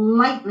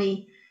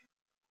lightly,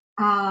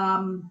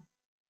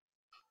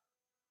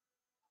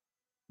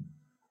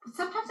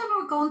 sometimes when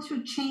we're going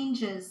through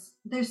changes,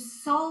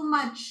 there's so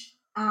much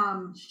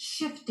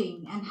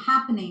shifting and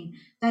happening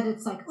that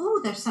it's like, oh,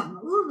 there's something,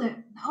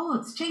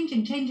 it's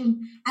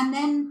changing. And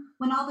then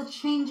when all the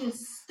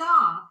changes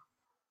stop,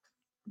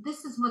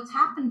 this is what's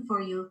happened for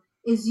you,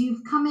 is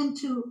you've come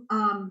into,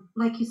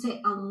 like you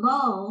say, a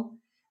lull,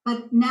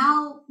 but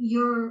now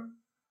you're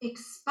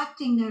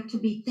expecting there to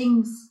be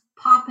things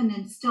popping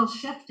and still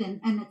shifting,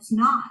 and it's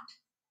not.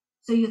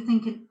 So you're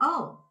thinking,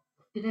 oh,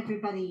 did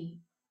everybody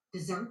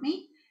desert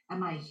me?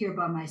 Am I here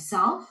by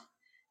myself?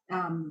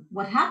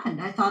 What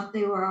happened? I thought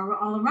they were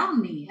all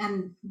around me.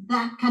 And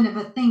that kind of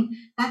a thing,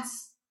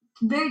 that's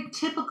very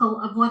typical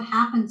of what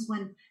happens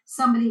when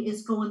somebody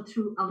is going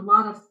through a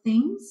lot of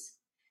things.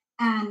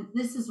 And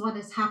this is what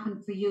has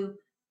happened for you.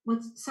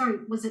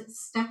 Was it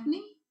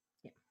Stephanie?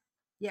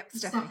 Yeah,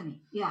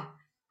 Stephanie. Yeah.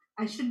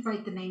 I should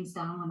write the names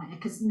down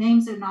because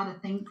names are not a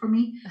thing for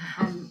me.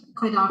 I'm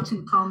quite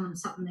often calling them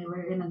something they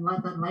were in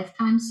another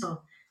lifetime.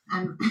 So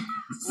I'm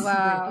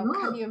wow.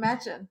 Can you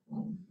imagine?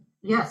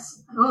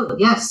 Yes. Oh,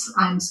 yes.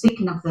 I'm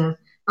speaking of the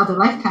other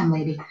lifetime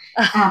lady.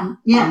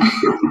 Yeah.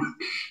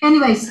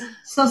 Anyways,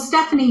 so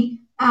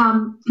Stephanie,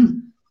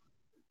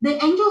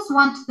 the angels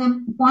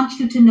want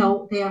you to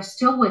know they are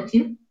still with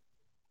you.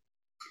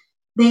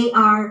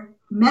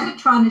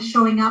 Metatron is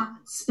showing up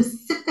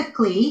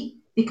specifically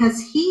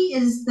because he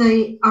is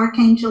the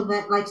archangel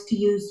that likes to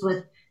use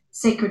with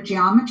sacred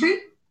geometry.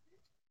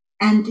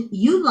 and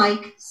you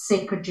like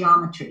sacred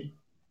geometry.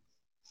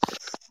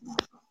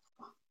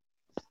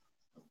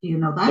 Do you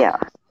know that?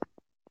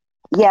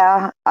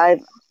 Yeah. I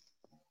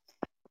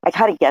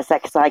kind of guess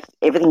that because like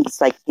everything's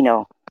like, you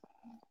know,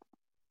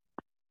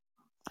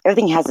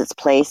 everything has its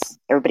place.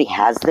 Everybody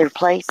has their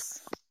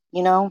place,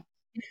 you know.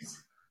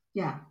 Yes.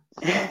 Yeah.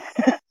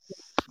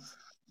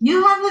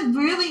 You have a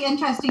really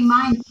interesting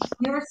mind.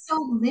 You're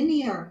so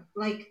linear,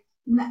 like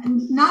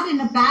not in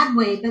a bad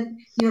way, but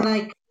you're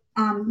like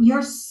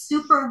you're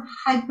super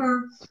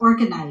hyper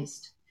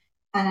organized,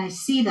 and I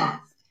see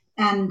that.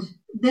 And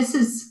this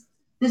is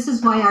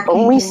why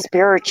Only Archangel.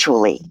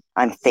 spiritually,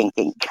 I'm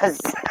thinking,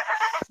 because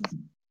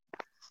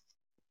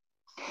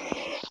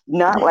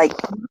not like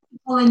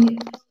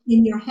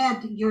in your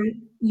head,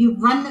 you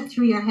run it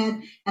through your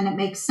head, and it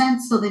makes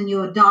sense. So then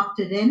you adopt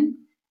it in,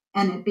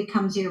 and it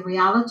becomes your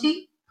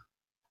reality,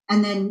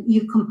 and then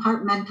you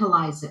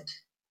compartmentalize it.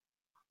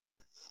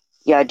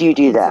 Yeah, I do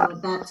that. So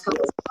that's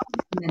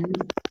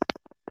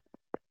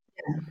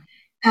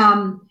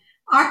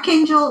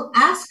Archangel,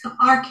 ask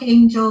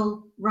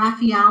Archangel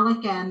Raphael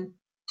again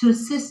to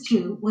assist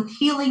you with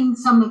healing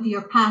some of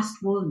your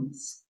past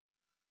wounds.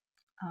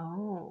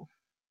 Oh,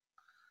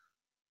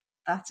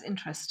 that's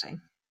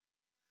interesting.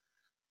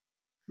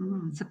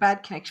 It's a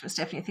bad connection with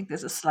Stephanie. I think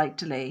there's a slight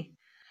delay.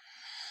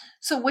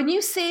 So when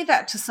you say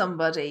that to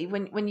somebody,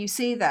 when you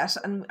say that,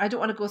 and I don't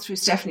want to go through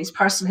Stephanie's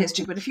personal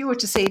history, but if you were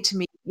to say to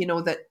me, you need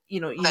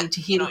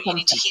to heal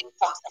something,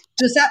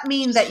 does that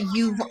mean that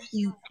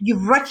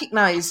you've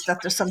recognized that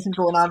there's something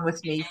going on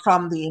with me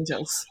from the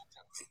angels?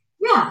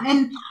 Yeah,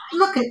 and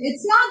look,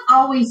 it's not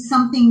always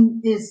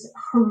something is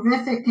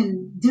horrific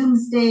and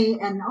doomsday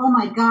and oh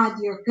my God,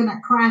 you're gonna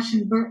crash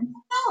and burn.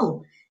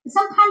 No,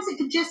 sometimes it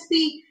could just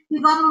be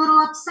you got a little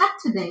upset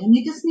today and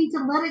you just need to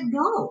let it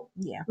go.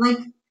 Yeah, like,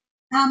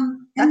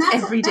 and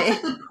that's every day.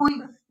 That's a good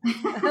point.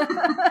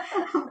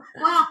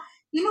 Well,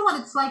 you know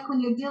what it's like when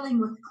you're dealing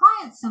with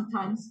clients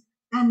sometimes,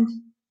 and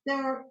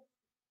they're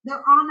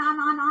on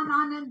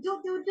and do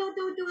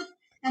it,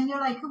 and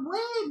you're like,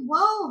 wait,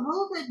 whoa,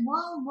 hold it,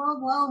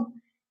 whoa,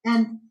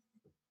 and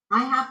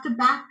I have to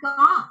back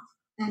off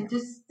and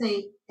just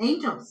say,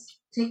 angels,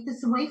 take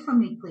this away from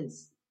me,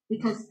 please,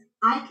 because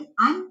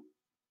I'm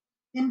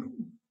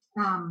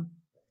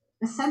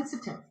a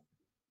sensitive.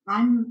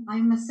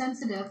 I'm a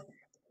sensitive.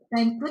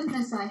 Thank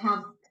goodness I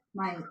have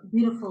my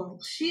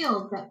beautiful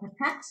shield that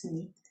protects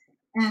me.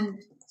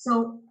 And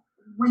so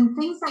when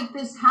things like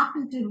this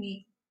happen to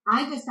me,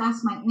 I just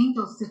ask my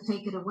angels to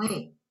take it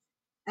away.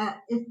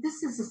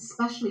 This is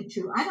especially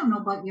true. I don't know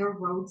about your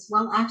roads.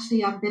 Well,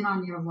 actually, I've been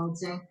on your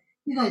roads there.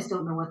 You guys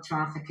don't know what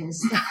traffic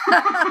is.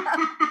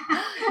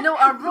 No,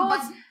 our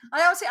roads.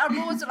 I always say our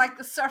roads are like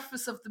the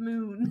surface of the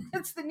moon.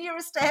 It's the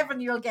nearest to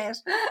heaven you'll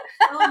get.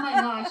 Oh my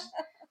gosh.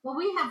 Well,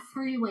 we have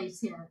freeways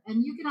here,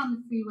 and you get on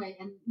the freeway,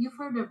 and you've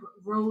heard of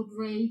road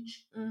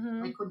rage,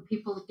 like when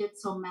people get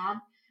so mad.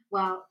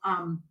 Well,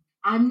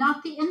 I'm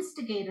not the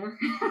instigator,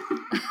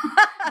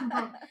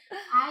 but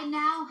I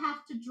now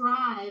have to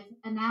drive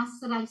and ask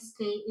that I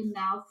stay in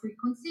now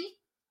frequency,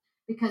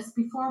 because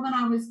before when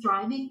I was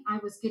driving, I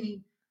was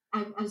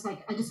was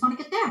like, I just want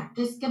to get there.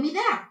 Just get me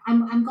there.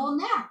 I'm going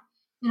there,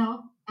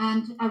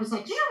 and I was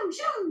like,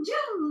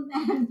 zoom,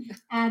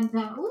 and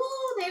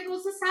ooh, there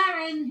goes the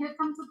siren. Here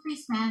comes the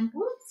policeman.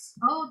 Oops.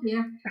 Oh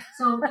dear.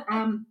 So,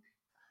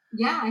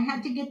 yeah, I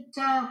had to get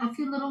a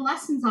few little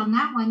lessons on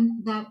that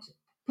one. That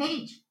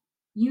Paige,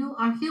 you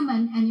are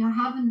human, and you're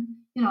having,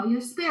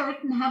 your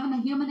spirit and having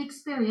a human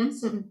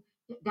experience. And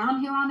down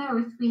here on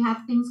Earth, we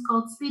have things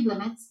called speed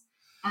limits,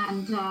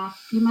 and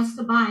you must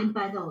abide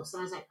by those. So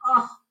I was like,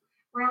 oh,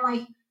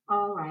 really?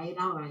 All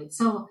right.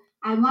 So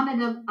I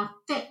wanted a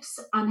fix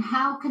on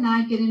how can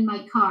I get in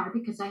my car,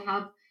 because I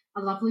have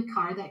a lovely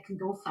car that can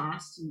go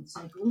fast. And it's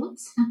like,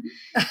 oops,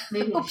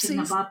 maybe I shouldn't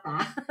have bought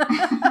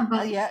that.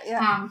 But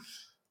yeah.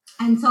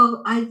 And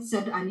so I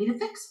said, I need a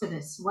fix for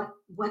this.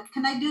 What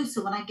can I do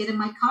so when I get in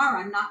my car,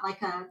 I'm not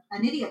like an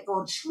idiot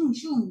going shoom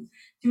shoom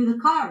through the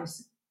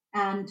cars?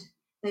 And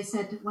they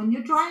said, when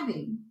you're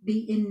driving,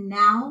 be in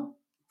now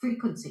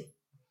frequency.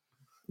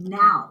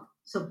 Now.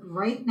 So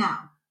right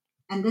now.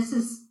 And this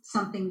is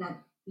something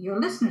that your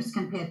listeners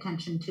can pay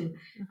attention to.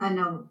 I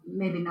know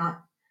maybe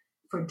not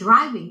for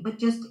driving, but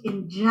just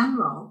in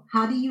general.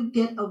 How do you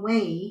get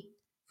away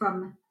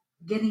from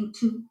getting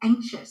too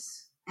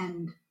anxious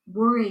and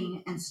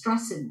worrying and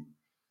stressing?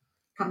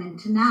 Come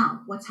into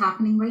now, what's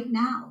happening right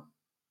now,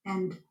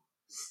 and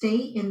stay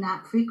in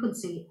that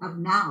frequency of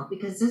now,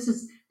 because this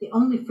is the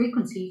only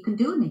frequency you can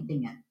do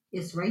anything in,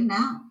 is right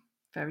now.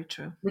 Very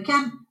true. We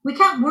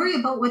can't worry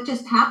about what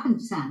just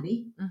happened,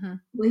 Sandie.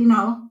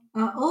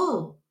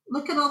 Oh,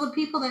 look at all the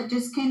people that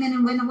just came in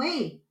and went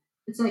away.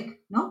 It's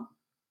like, no,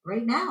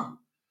 right now.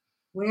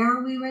 Where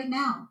are we right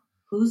now?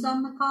 Who's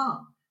on the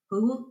call?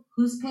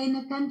 Who's paying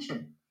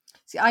attention?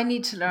 See, I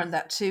need to learn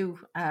that too.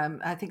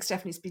 I think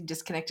Stephanie's been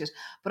disconnected,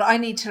 but I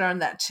need to learn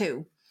that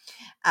too.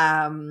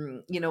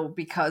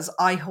 Because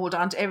I hold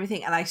on to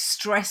everything and I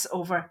stress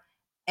over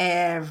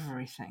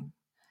everything.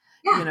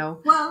 Yeah. You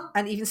know, Well,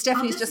 and even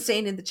Stephanie's just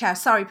saying in the chat,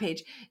 sorry,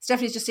 Paige,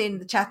 Stephanie's just saying in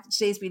the chat that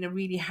today's been a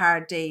really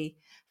hard day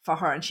for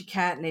her and she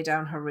can't lay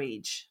down her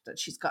rage, that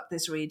she's got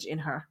this rage in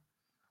her.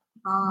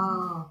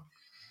 Oh,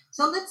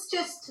 so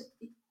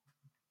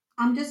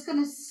I'm just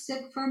going to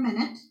sit for a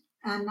minute,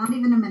 not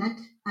even a minute.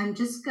 I'm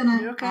just going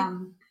to, okay?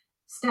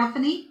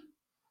 Stephanie,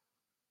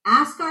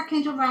 ask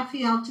Archangel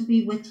Raphael to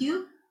be with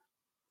you.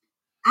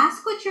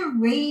 Ask what your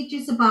rage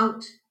is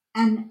about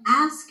and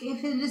ask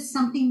if it is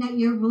something that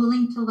you're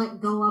willing to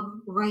let go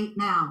of right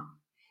now.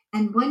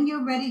 And when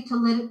you're ready to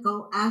let it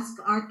go, ask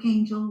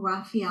Archangel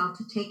Raphael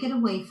to take it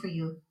away for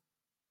you.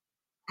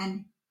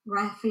 And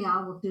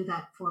Raphael will do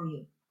that for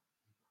you.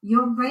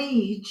 Your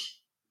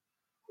rage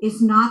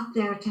is not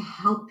there to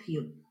help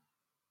you.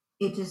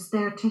 It is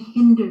there to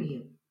hinder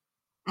you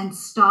and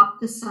stop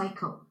the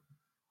cycle.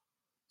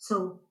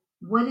 So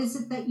what is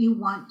it that you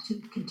want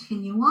to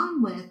continue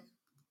on with?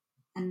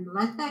 And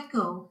let that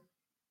go.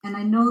 And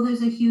I know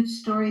there's a huge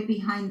story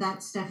behind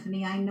that,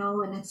 Stephanie. I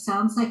know, and it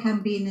sounds like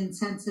I'm being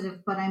insensitive,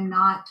 but I'm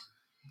not.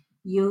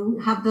 You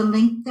have the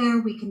link there.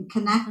 We can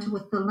connect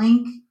with the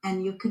link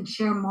and you can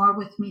share more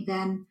with me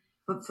then.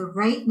 But for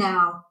right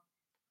now,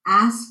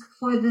 ask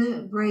for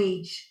the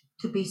rage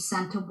to be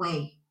sent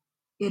away.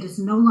 It is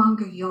no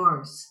longer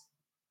yours.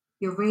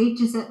 Your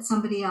rage is at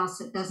somebody else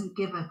that doesn't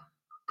give a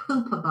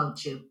poop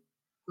about you.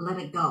 Let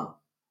it go.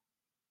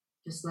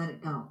 Just let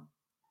it go.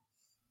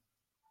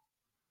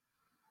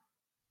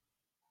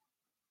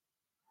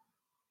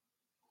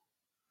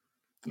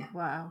 Yeah.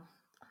 Wow.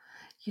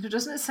 You know,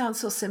 doesn't it sound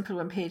so simple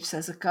when Paige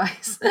says it,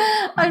 guys?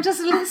 I'm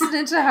just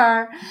listening to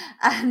her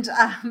and,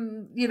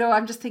 you know,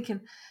 I'm just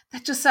thinking,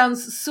 that just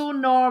sounds so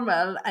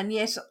normal and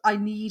yet I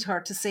need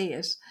her to say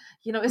it.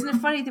 You know, isn't it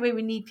funny the way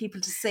we need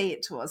people to say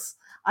it to us?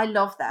 I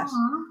love that.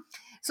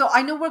 So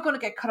I know we're going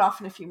to get cut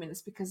off in a few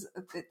minutes because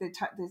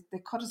they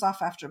cut us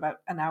off after about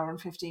an hour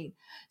and 15.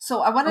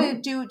 So I want to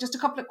do just a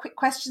couple of quick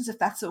questions, if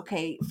that's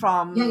okay,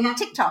 from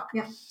TikTok.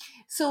 Yeah.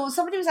 So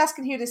somebody was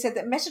asking here, they said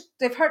that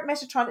they've heard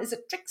Metatron is a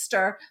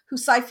trickster who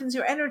siphons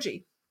your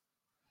energy.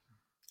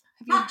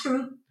 Not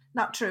true.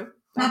 Not true.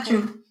 Not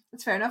true.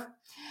 That's fair enough.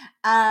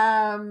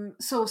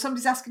 So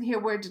somebody's asking here,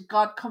 where did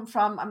God come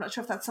from? I'm not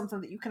sure if that's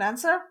something that you can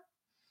answer.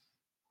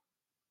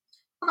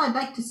 Well, I'd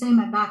like to say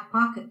my back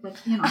pocket,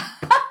 but you know.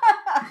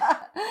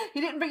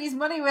 He didn't bring his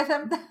money with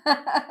him.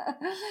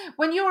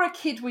 When you were a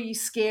kid, were you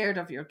scared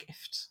of your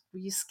gift? Were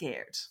you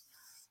scared?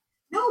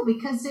 No,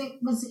 because it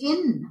was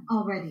in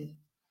already.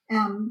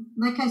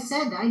 Like I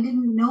said, I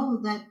didn't know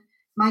that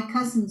my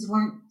cousins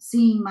weren't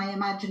seeing my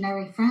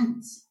imaginary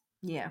friends.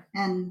 Yeah.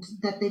 And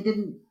that they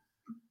didn't,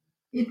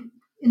 it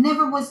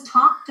never was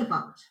talked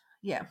about.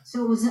 Yeah.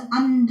 So it was an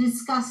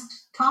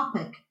undiscussed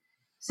topic.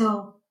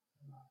 So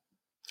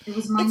it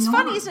was my It's norm.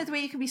 funny, isn't it, the way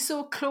you can be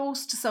so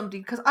close to somebody?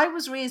 Because I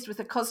was raised with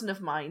a cousin of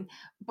mine,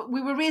 but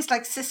we were raised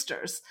like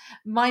sisters.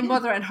 My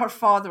mother and her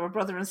father were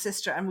brother and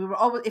sister, and we were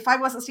always, if I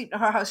wasn't sleeping at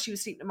her house, she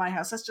was sleeping at my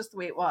house. That's just the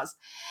way it was.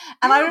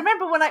 And I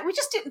remember when we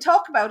just didn't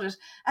talk about it.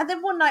 And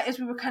then one night, as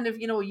we were kind of,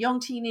 you know,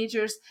 young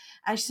teenagers,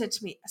 and she said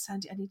to me,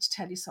 Sandie, I need to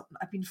tell you something.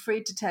 I've been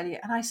afraid to tell you.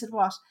 And I said,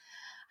 what?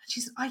 And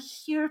she said, I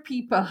hear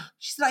people.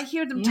 She said, I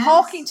hear them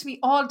talking to me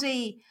all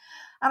day.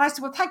 And I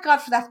said, well, thank God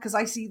for that, because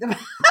I see them.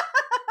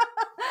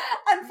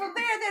 And from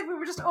there, then we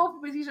were just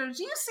open with each other.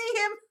 Do you see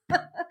him?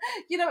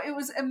 You know, it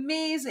was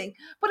amazing.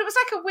 But it was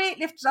like a weight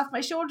lifted off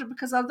my shoulder,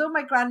 because although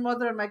my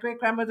grandmother and my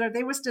great-grandmother,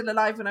 they were still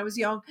alive when I was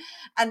young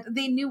and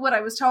they knew what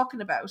I was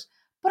talking about.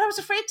 But I was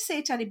afraid to say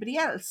it to anybody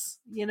else,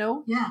 you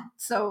know? Yeah.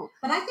 So,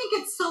 but I think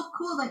it's so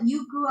cool that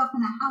you grew up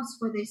in a house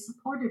where they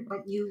supported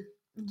what you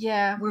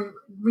were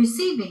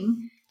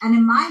receiving. And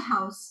in my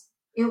house,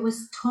 it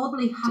was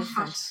totally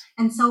hush-hush.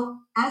 And so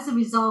as a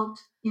result,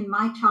 in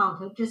my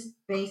childhood, just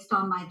based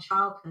on my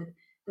childhood,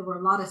 there were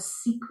a lot of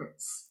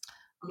secrets.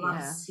 A lot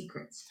of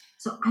secrets.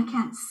 So I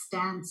can't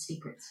stand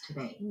secrets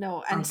today.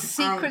 No, and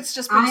secrets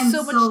just bring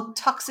so much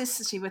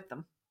toxicity with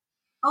them.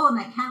 Oh, and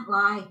I can't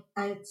lie.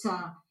 It's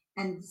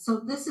and so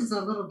this is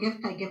a little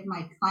gift I give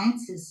my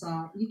clients is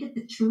you get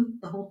the truth,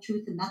 the whole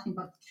truth, and nothing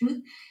but the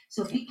truth.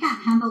 So if you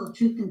can't handle the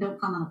truth, then don't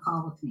come on a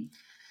call with me.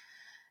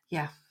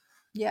 Yeah.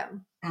 Yeah.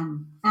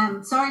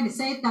 I'm sorry to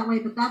say it that way,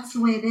 but that's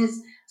the way it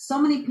is. So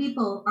many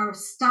people are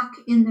stuck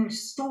in their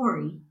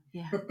story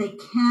that they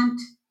can't,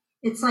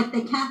 it's like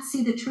they can't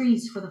see the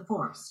trees for the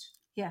forest.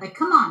 Yeah. Like,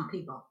 come on,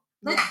 people.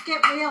 Let's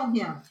get real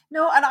here.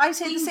 No, and I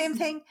say the same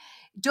thing.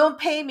 Don't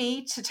pay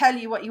me to tell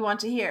you what you want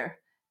to hear.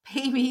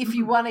 Pay me if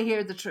you want to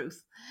hear the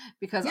truth,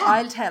 because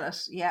I'll tell it.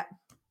 Yeah.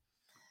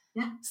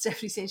 Yeah.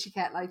 Stephanie saying she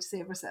can't lie to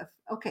save herself.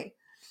 Okay.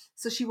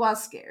 So she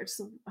was scared.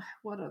 So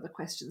what other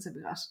questions have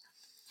we got?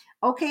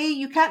 Okay,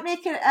 you can't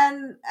make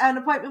an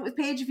appointment with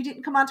Paige if you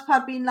didn't come on to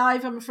Podbean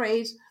Live, I'm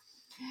afraid.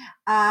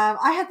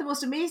 I had the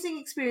most amazing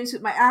experience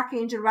with my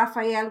Archangel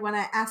Raphael when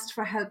I asked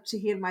for help to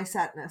heal my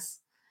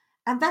sadness.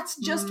 And that's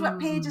just what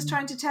Paige is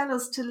trying to tell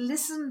us, to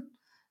listen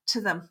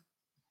to them.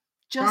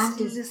 Just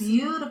that is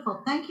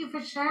beautiful. Thank you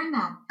for sharing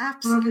that.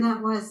 Absolutely. Whoever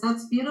that was,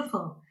 that's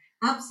beautiful.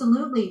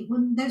 Absolutely.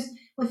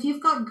 If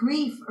you've got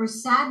grief or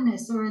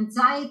sadness or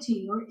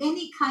anxiety or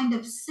any kind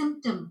of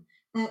symptom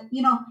that,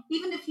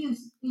 even if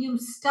you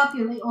stop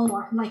your,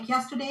 like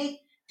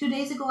yesterday, 2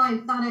 days ago, I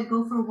thought I'd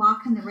go for a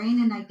walk in the rain,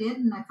 and I did,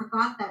 and I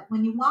forgot that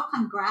when you walk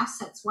on grass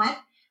that's wet,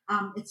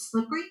 it's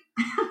slippery.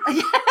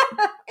 Yeah,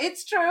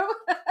 it's true.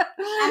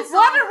 so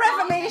What I a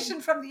fell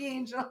revelation from the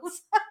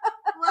angels.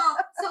 Well,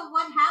 so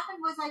what happened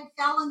was I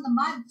fell in the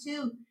mud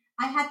too.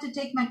 I had to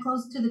take my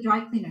clothes to the dry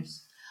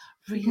cleaners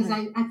because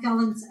Really? I fell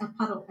in a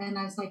puddle, and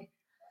I was like,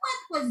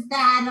 "What was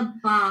that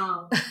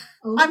about?"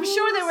 I'm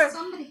sure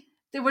somebody,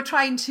 they were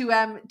trying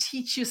to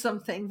teach you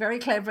something. Very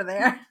clever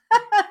there.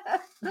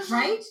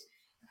 right?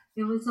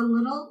 It was a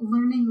little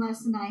learning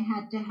lesson I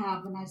had to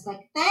have, and I was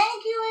like,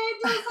 "Thank you,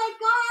 angels, I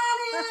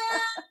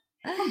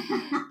got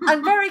it."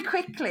 And very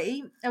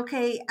quickly,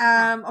 okay,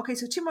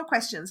 so 2 more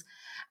questions.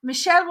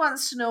 Michelle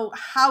wants to know,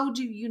 how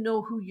do you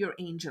know who your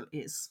angel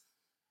is?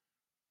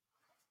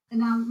 And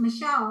now,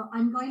 Michelle,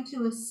 I'm going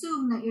to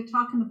assume that you're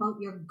talking about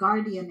your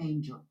guardian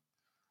angel,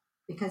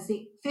 because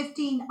the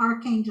 15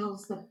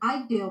 archangels that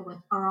I deal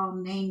with are all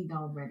named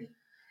already.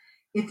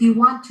 If you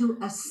want to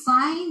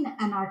assign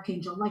an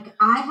archangel, like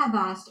I have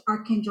asked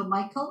Archangel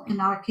Michael and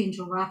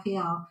Archangel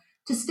Raphael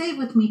to stay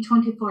with me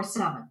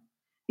 24/7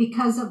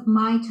 because of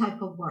my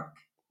type of work.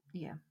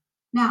 Yeah.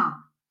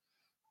 Now,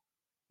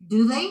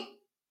 do they?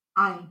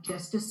 I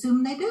just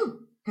assume they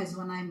do, because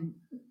when I'm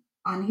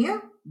on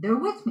here, they're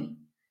with me.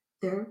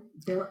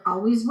 They're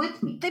always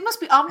with me. They must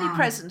be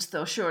omnipresent,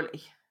 though,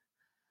 surely.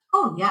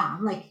 Oh yeah,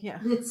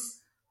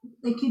 it's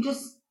like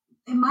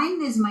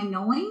mine is my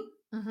knowing,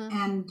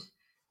 and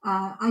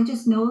I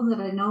just know that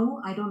I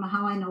know. I don't know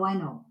how I know. I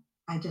know.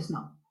 I just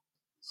know.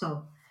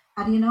 So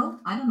how do you know?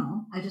 I don't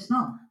know. I just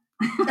know.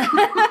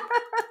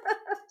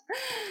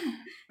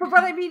 But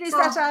what I mean is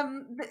that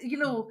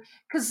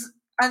because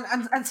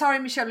and sorry,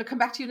 Michelle, we'll come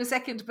back to you in a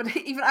second. But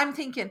even I'm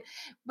thinking,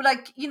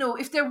 but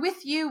if they're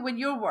with you when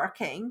you're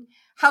working,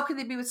 how can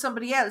they be with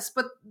somebody else?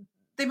 But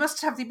they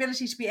must have the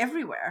ability to be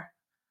everywhere.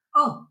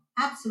 Oh,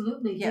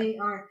 absolutely, yeah. They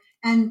are.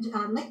 And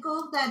let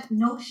go of that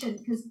notion,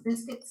 because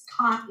this gets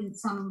taught in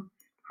some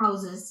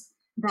houses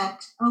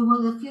that,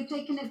 if you're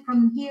taking it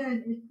from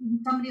here,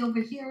 somebody over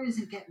here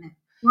isn't getting it.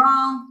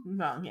 Wrong.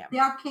 Yeah. The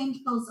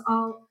archangels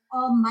are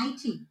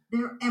almighty.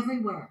 They're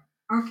everywhere.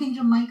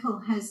 Archangel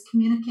Michael has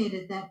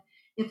communicated that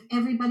if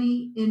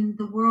everybody in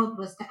the world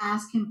was to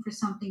ask him for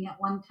something at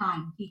one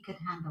time, he could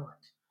handle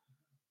it.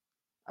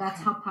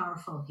 That's how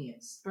powerful he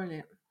is.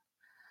 Brilliant.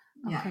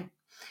 Yeah. Okay.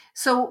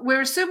 So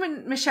we're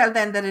assuming, Michelle,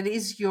 then, that it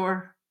is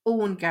your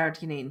own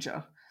guardian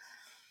angel.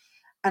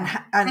 And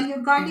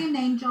your guardian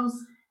angels,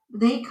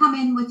 they come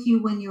in with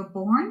you when you're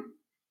born,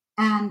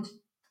 and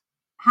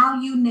how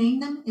you name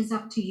them is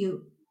up to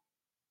you.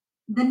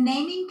 The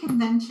naming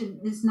convention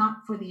is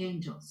not for the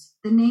angels.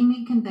 The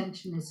naming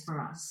convention is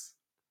for us.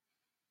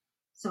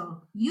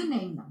 So you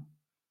name them.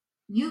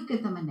 You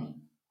give them a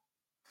name.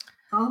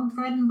 Call them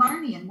Fred and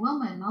Barney and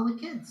Wilma and all the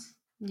kids.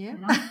 Yeah.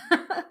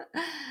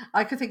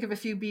 I could think of a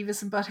few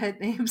Beavis and Butthead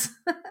names.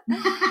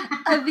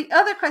 And the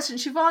other question,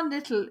 Siobhan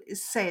Little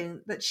is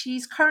saying that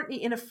she's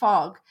currently in a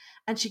fog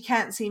and she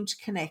can't seem to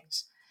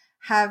connect.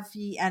 Have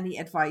ye any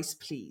advice,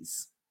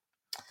 please?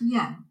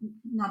 Yeah.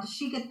 Now, does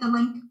she get the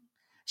link?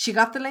 She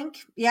got the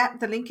link. Yeah,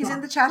 the link is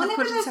in the chat.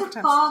 Whenever there's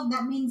a fog,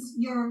 that means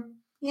you're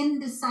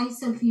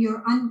indecisive,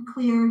 you're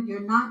unclear,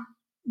 you're not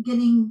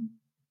getting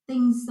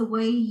things the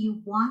way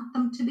you want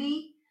them to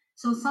be.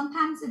 So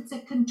sometimes it's a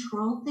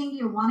control thing.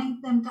 You're wanting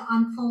them to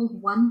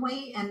unfold one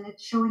way and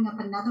it's showing up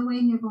another way,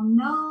 and you're going,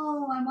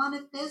 no, I want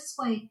it this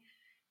way.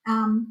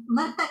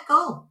 Let that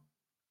go.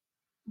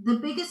 The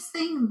biggest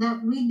thing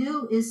that we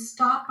do is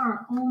stop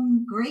our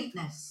own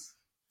greatness.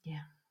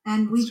 Yeah.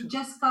 And we've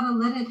just got to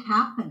let it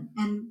happen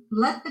and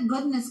let the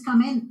goodness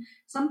come in.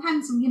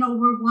 Sometimes,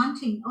 we're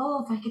wanting,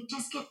 if I could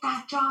just get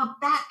that job,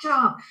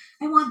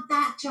 I want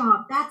that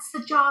job. That's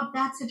the job.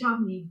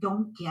 And you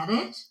don't get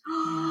it.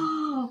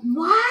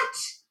 What?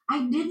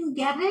 I didn't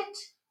get it?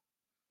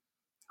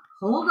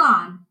 Hold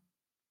on.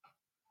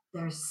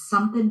 There's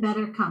something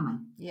better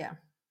coming. Yeah.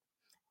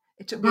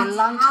 It took me a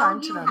long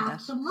time to learn that.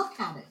 That's how you have to look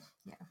at it.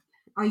 Yeah.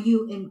 Are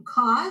you in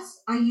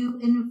cause? Are you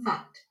in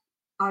effect?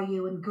 Are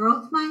you in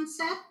growth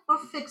mindset or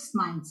fixed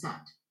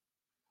mindset?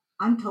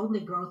 I'm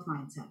totally growth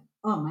mindset.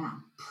 Oh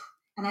man.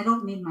 And I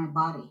don't mean my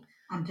body.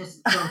 I'm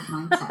just growth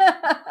mindset.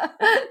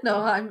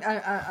 No,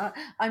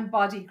 I'm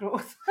body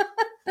growth.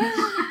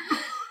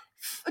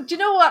 Do you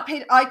know what,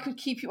 Paige? I could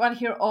keep you on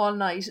here all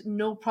night,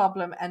 no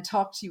problem, and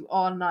talk to you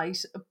all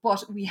night,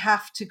 but we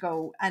have to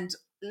go. And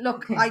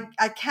look, okay.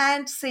 I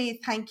can't say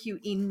thank you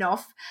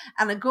enough.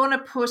 And I'm going to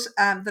put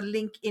the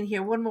link in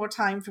here one more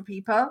time for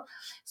people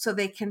so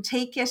they can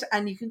take it.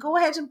 And you can go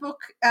ahead and book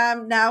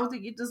now.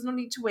 There's no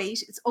need to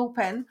wait. It's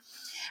open.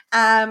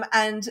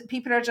 And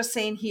people are just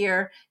saying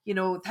here,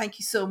 thank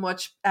you so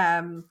much.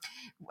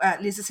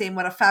 Liz is saying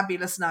what a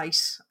fabulous night,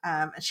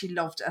 and she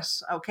loved it.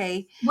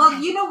 Okay. Well,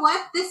 you know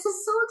what? This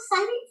is so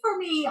exciting for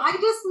me. I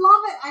just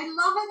love it. I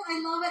love it. I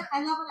love it.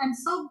 I love it. I'm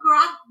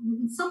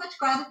so much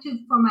gratitude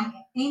for my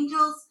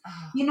angels.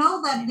 You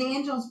know that the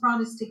angels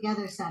brought us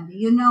together,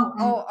 Sandie. And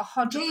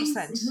 100%.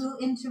 James, who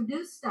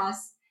introduced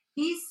us,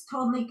 he's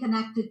totally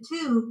connected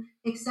too,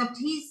 except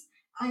he's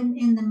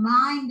in the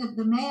mind of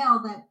the male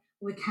that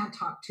we can't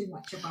talk too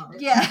much about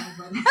it. Yeah.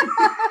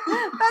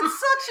 That's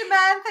such a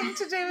man thing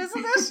to do,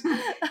 isn't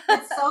it?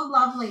 It's so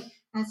lovely.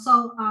 And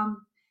so,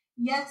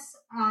 yes,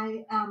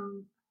 I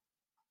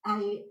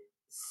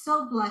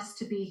so blessed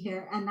to be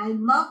here, and I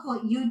love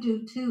what you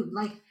do too.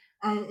 Like,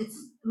 it's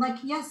like,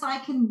 yes, I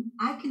can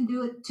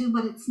do it too,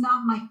 but it's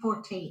not my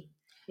forte.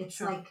 It's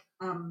sure.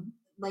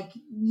 Like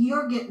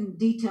you're getting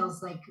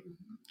details like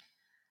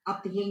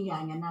up the yin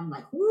yang, and I'm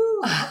like,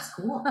 ooh, that's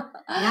cool.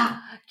 Yeah.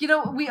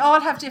 We all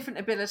have different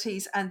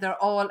abilities, and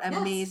they're all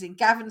amazing. Yes.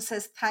 Gavin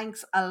says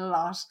thanks a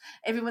lot.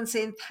 Everyone's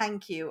saying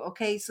thank you.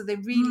 Okay, so they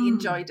really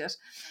enjoyed it.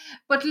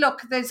 But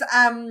look, there's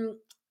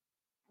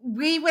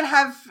we will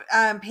have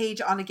Paige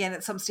on again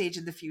at some stage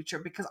in the future,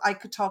 because I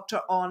could talk to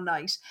her all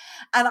night.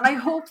 And I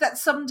hope that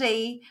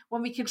someday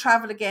when we can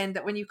travel again,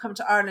 that when you come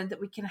to Ireland,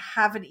 that we can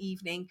have an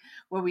evening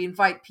where we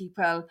invite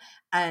people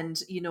and,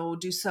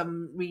 do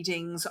some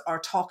readings or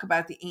talk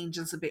about the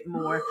angels a bit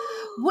more.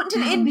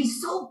 Wouldn't it be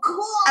so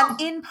cool? An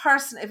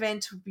in-person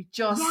event would be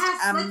just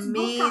amazing.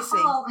 Let's book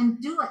a hall and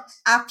do it.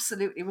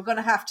 Absolutely. We're going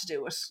to have to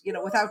do it,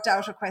 without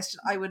doubt or question.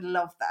 I would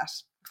love that.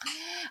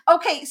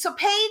 Okay, so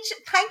Paige,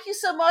 thank you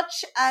so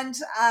much. And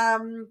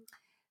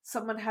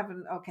someone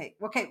having okay,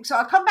 so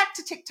I'll come back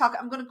to TikTok.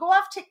 I'm going to go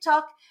off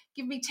TikTok.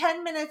 Give me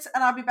 10 minutes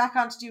and I'll be back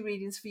on to do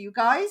readings for you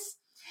guys.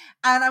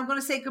 And I'm going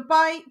to say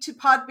goodbye to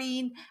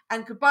Podbean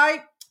and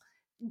goodbye,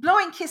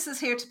 blowing kisses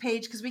here to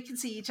Paige, because we can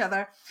see each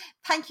other.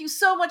 Thank you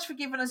so much for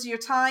giving us your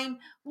time.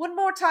 One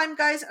more time,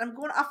 guys, and I'm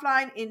going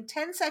offline in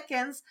 10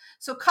 seconds.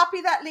 So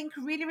copy that link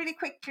really, really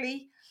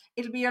quickly.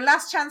 It'll be your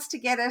last chance to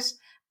get it.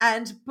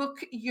 And book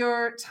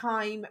your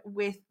time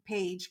with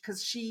Paige,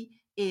 because she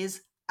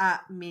is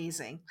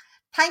amazing.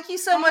 Thank you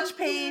so much,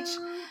 Paige.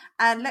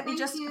 And let me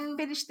just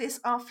finish this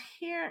off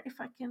here if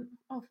I can.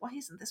 Oh, why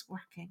isn't this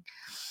working?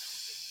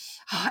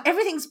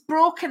 Everything's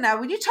broken now.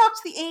 When you talk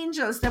to the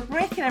angels, they're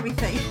breaking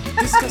everything.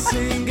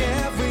 Discussing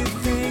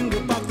everything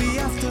about the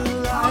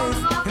afterlife.